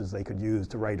resources they could use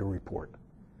to write a report,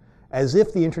 as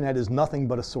if the internet is nothing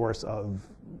but a source of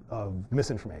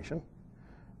misinformation.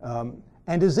 And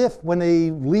as if when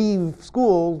they leave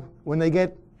school, when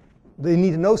they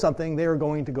need to know something, they are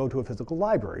going to go to a physical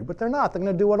library. But they're not. They're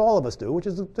going to do what all of us do, which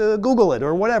is to Google it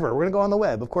or whatever. We're going to go on the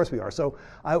web. Of course we are. So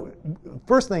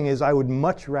first thing is I would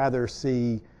much rather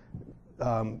see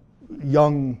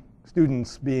young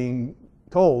students being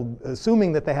told,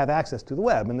 assuming that they have access to the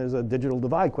web, and there's a digital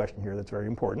divide question here that's very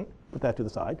important. Put that to the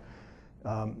side.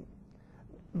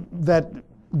 That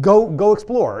go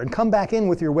explore and come back in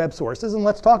with your web sources and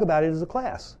let's talk about it as a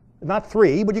class. Not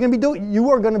 3, but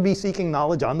you are going to be seeking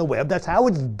knowledge on the web. That's how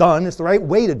it's done. It's the right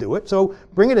way to do it. So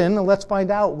bring it in and let's find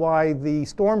out why the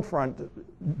Stormfront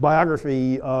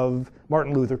biography of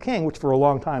Martin Luther King, which for a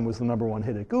long time was the #1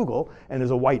 hit at Google and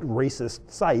is a white racist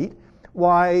site,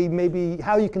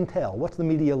 how you can tell. What's the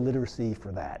media literacy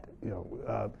for that?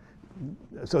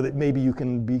 So that maybe you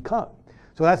can become.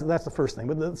 So that's the first thing.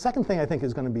 But the second thing I think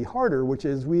is going to be harder, which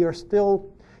is we are still,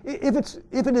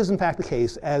 if it is in fact the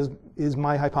case, as is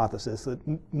my hypothesis, that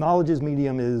knowledge's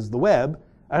medium is the web,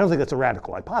 I don't think that's a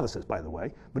radical hypothesis, by the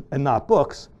way, and not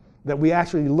books, that we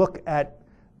actually look at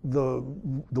the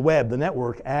web, the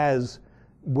network, as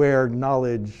where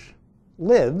knowledge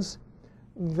lives,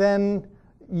 then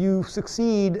you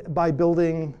succeed by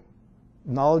building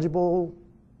knowledgeable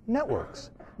networks,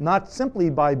 not simply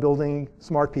by building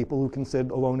smart people who can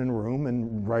sit alone in a room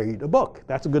and write a book.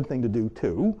 That's a good thing to do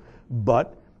too,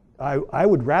 but I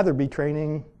would rather be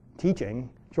teaching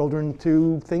children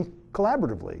to think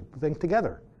collaboratively, think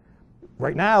together.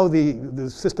 Right now, the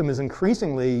system is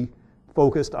increasingly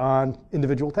focused on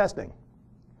individual testing.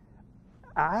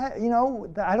 I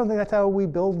don't think that's how we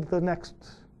build the next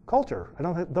culture. I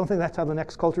don't think that's how the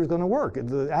next culture is going to work.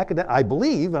 I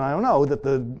believe, and I don't know, that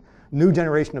the new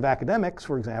generation of academics,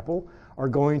 for example, are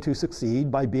going to succeed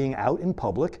by being out in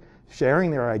public,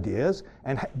 sharing their ideas,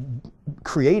 and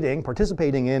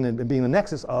participating in, and being the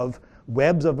nexus of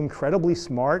webs of incredibly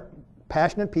smart,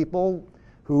 passionate people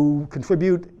who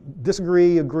contribute,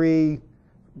 disagree, agree,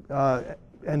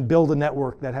 and build a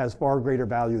network that has far greater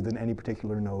value than any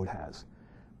particular node has.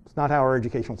 It's not how our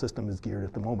educational system is geared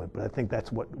at the moment, but I think that's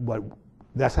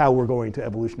that's how we're going to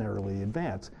evolutionarily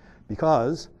advance,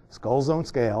 because skulls don't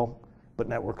scale, but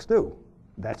networks do.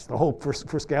 That's the hope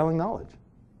for scaling knowledge.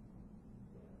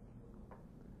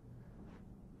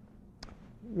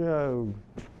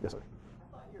 Yes, sir. I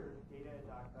thought your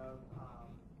data.gov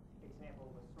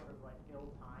example was sort of like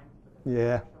ill-timed, because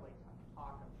Yeah. actually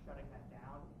talk of shutting that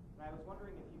down. And I was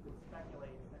wondering if you could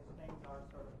speculate, since things are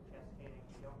sort of gestating,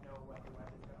 we don't know what the web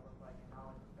is going to look like and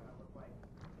knowledge is going to look like,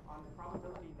 on the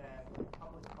probability that with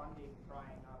public funding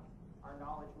drying up, our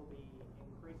knowledge will be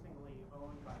increasingly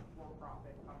owned by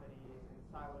for-profit companies and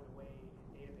siloed away in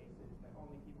databases that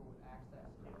only people with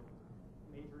access to,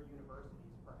 major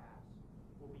universities perhaps,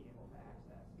 will be able to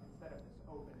access instead of this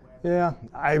open web. Yeah,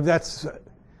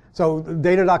 so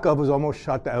data.gov was almost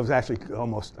shut down. It was actually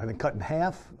almost, I think, cut in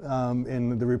half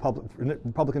in the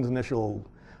Republicans' initial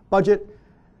budget.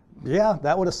 Yeah,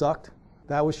 that would have sucked.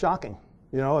 That was shocking.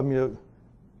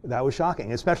 That was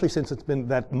shocking, especially since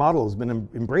that model has been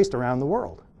embraced around the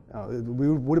world. We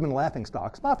would have been laughing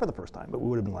stocks, not for the first time, but we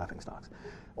would have been laughing stocks.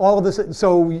 All of this,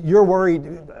 so you're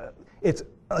worried. It's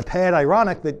a tad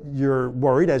ironic that you're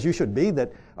worried, as you should be,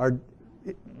 that our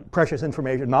precious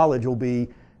information, knowledge will be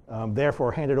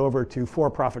therefore handed over to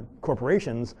for-profit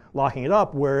corporations, locking it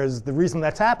up, whereas the reason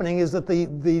that's happening is that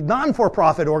the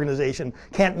non-for-profit organization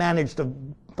can't manage to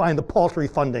find the paltry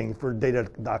funding for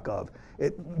data.gov.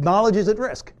 Knowledge is at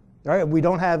risk. Right? We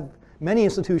don't have many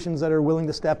institutions that are willing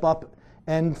to step up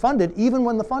and fund it, even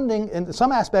when the funding, in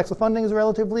some aspects, the funding is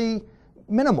relatively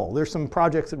minimal. There's some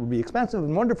projects that would be expensive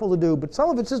and wonderful to do, but some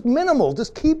of it's just minimal.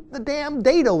 Just keep the damn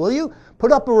data, will you?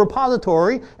 Put up a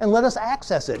repository and let us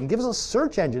access it and give us a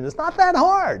search engine. It's not that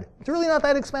hard. It's really not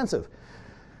that expensive.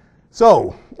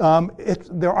 So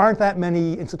there aren't that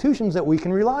many institutions that we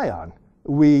can rely on.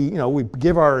 We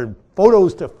give our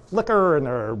photos to Flickr and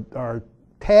our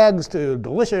tags to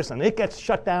Delicious, and it gets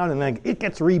shut down, and then it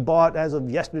gets rebought as of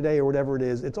yesterday or whatever it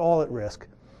is. It's all at risk.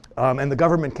 And the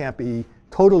government can't be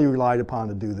totally relied upon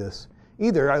to do this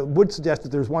either. I would suggest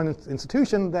that there's one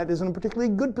institution that is in a particularly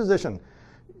good position.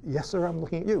 Yes, sir, I'm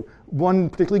looking at you. One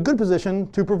particularly good position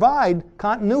to provide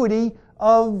continuity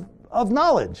of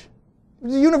knowledge.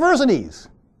 Universities.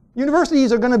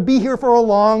 Universities are going to be here for a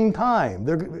long time.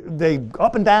 They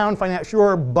up and down,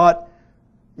 sure, but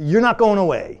you're not going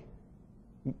away.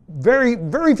 Very,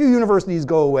 very few universities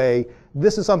go away.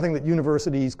 This is something that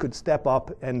universities could step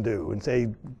up and do and say,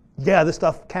 yeah, this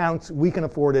stuff counts. We can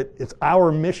afford it. It's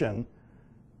our mission.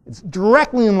 It's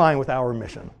directly in line with our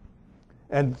mission.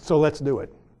 And so let's do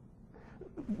it.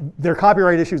 There are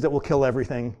copyright issues that will kill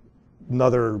everything.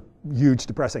 Another huge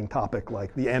depressing topic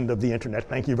like the end of the internet.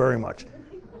 Thank you very much.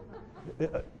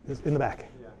 In the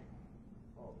back.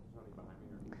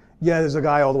 Yeah, there's a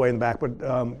guy all the way in the back, but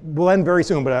we'll end very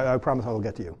soon, but I promise I will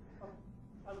get to you.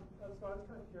 So I was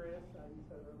kind of curious, you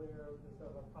said earlier there's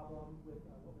sort of a problem with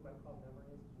what we might call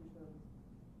memory institutions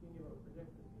being able to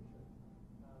predict the future.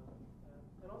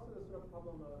 And also the sort of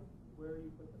problem of where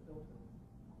you put the filters.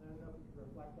 And I don't know if you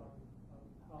could reflect on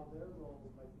how their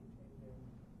roles might be changing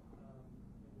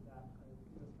in that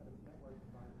this kind of network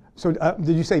environment. So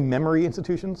did you say memory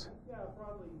institutions?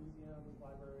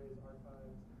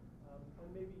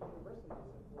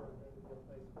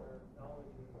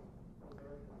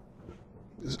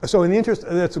 So in the interest,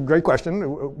 that's a great question.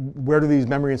 Where do these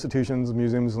memory institutions,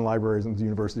 museums and libraries and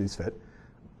universities fit?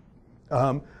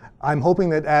 I'm hoping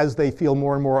that as they feel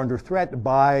more and more under threat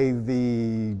by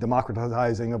the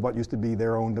democratizing of what used to be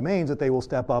their own domains, that they will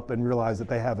step up and realize that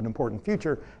they have an important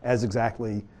future as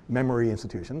exactly memory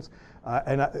institutions.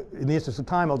 In the interest of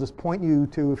time, I'll just point you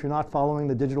to, if you're not following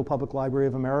the Digital Public Library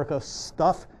of America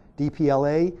stuff,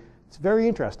 DPLA, it's very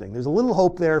interesting. There's a little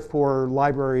hope there for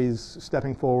libraries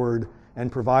stepping forward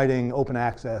and providing open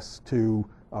access to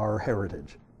our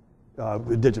heritage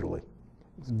digitally.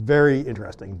 It's very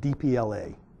interesting,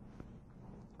 DPLA.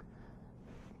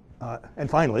 And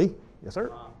finally, yes,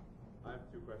 sir? I have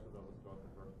two questions. I'll just go with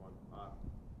the first one.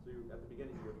 At the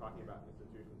beginning, you were talking about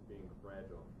institutions being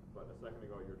fragile, but a second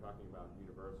ago, you were talking about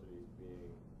universities being,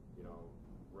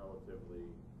 relatively,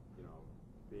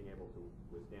 being able to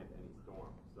withstand any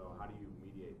storm. So how do you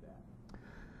mediate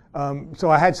that? So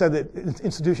I had said that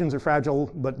institutions are fragile,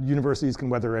 but universities can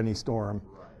weather any storm.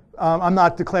 Right. I'm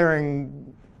not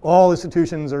declaring all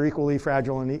institutions are equally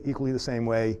fragile and equally the same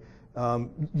way.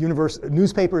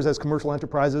 Newspapers as commercial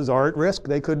enterprises are at risk.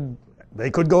 They could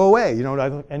go away. I don't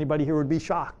think anybody here would be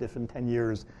shocked if in 10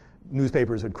 years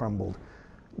newspapers had crumbled.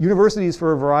 Universities,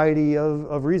 for a variety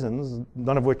of reasons,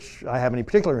 none of which I have any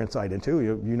particular insight into,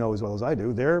 you know as well as I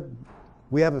do,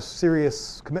 we have a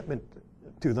serious commitment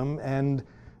to them, and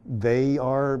they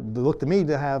look to me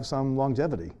to have some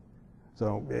longevity.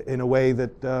 So in a way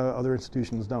that other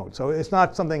institutions don't. So it's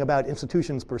not something about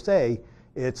institutions per se,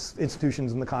 it's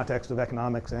institutions in the context of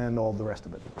economics and all the rest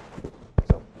of it.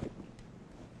 So.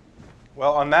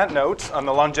 Well, on that note, on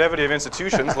the longevity of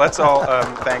institutions, let's all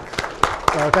thank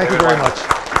you very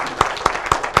much.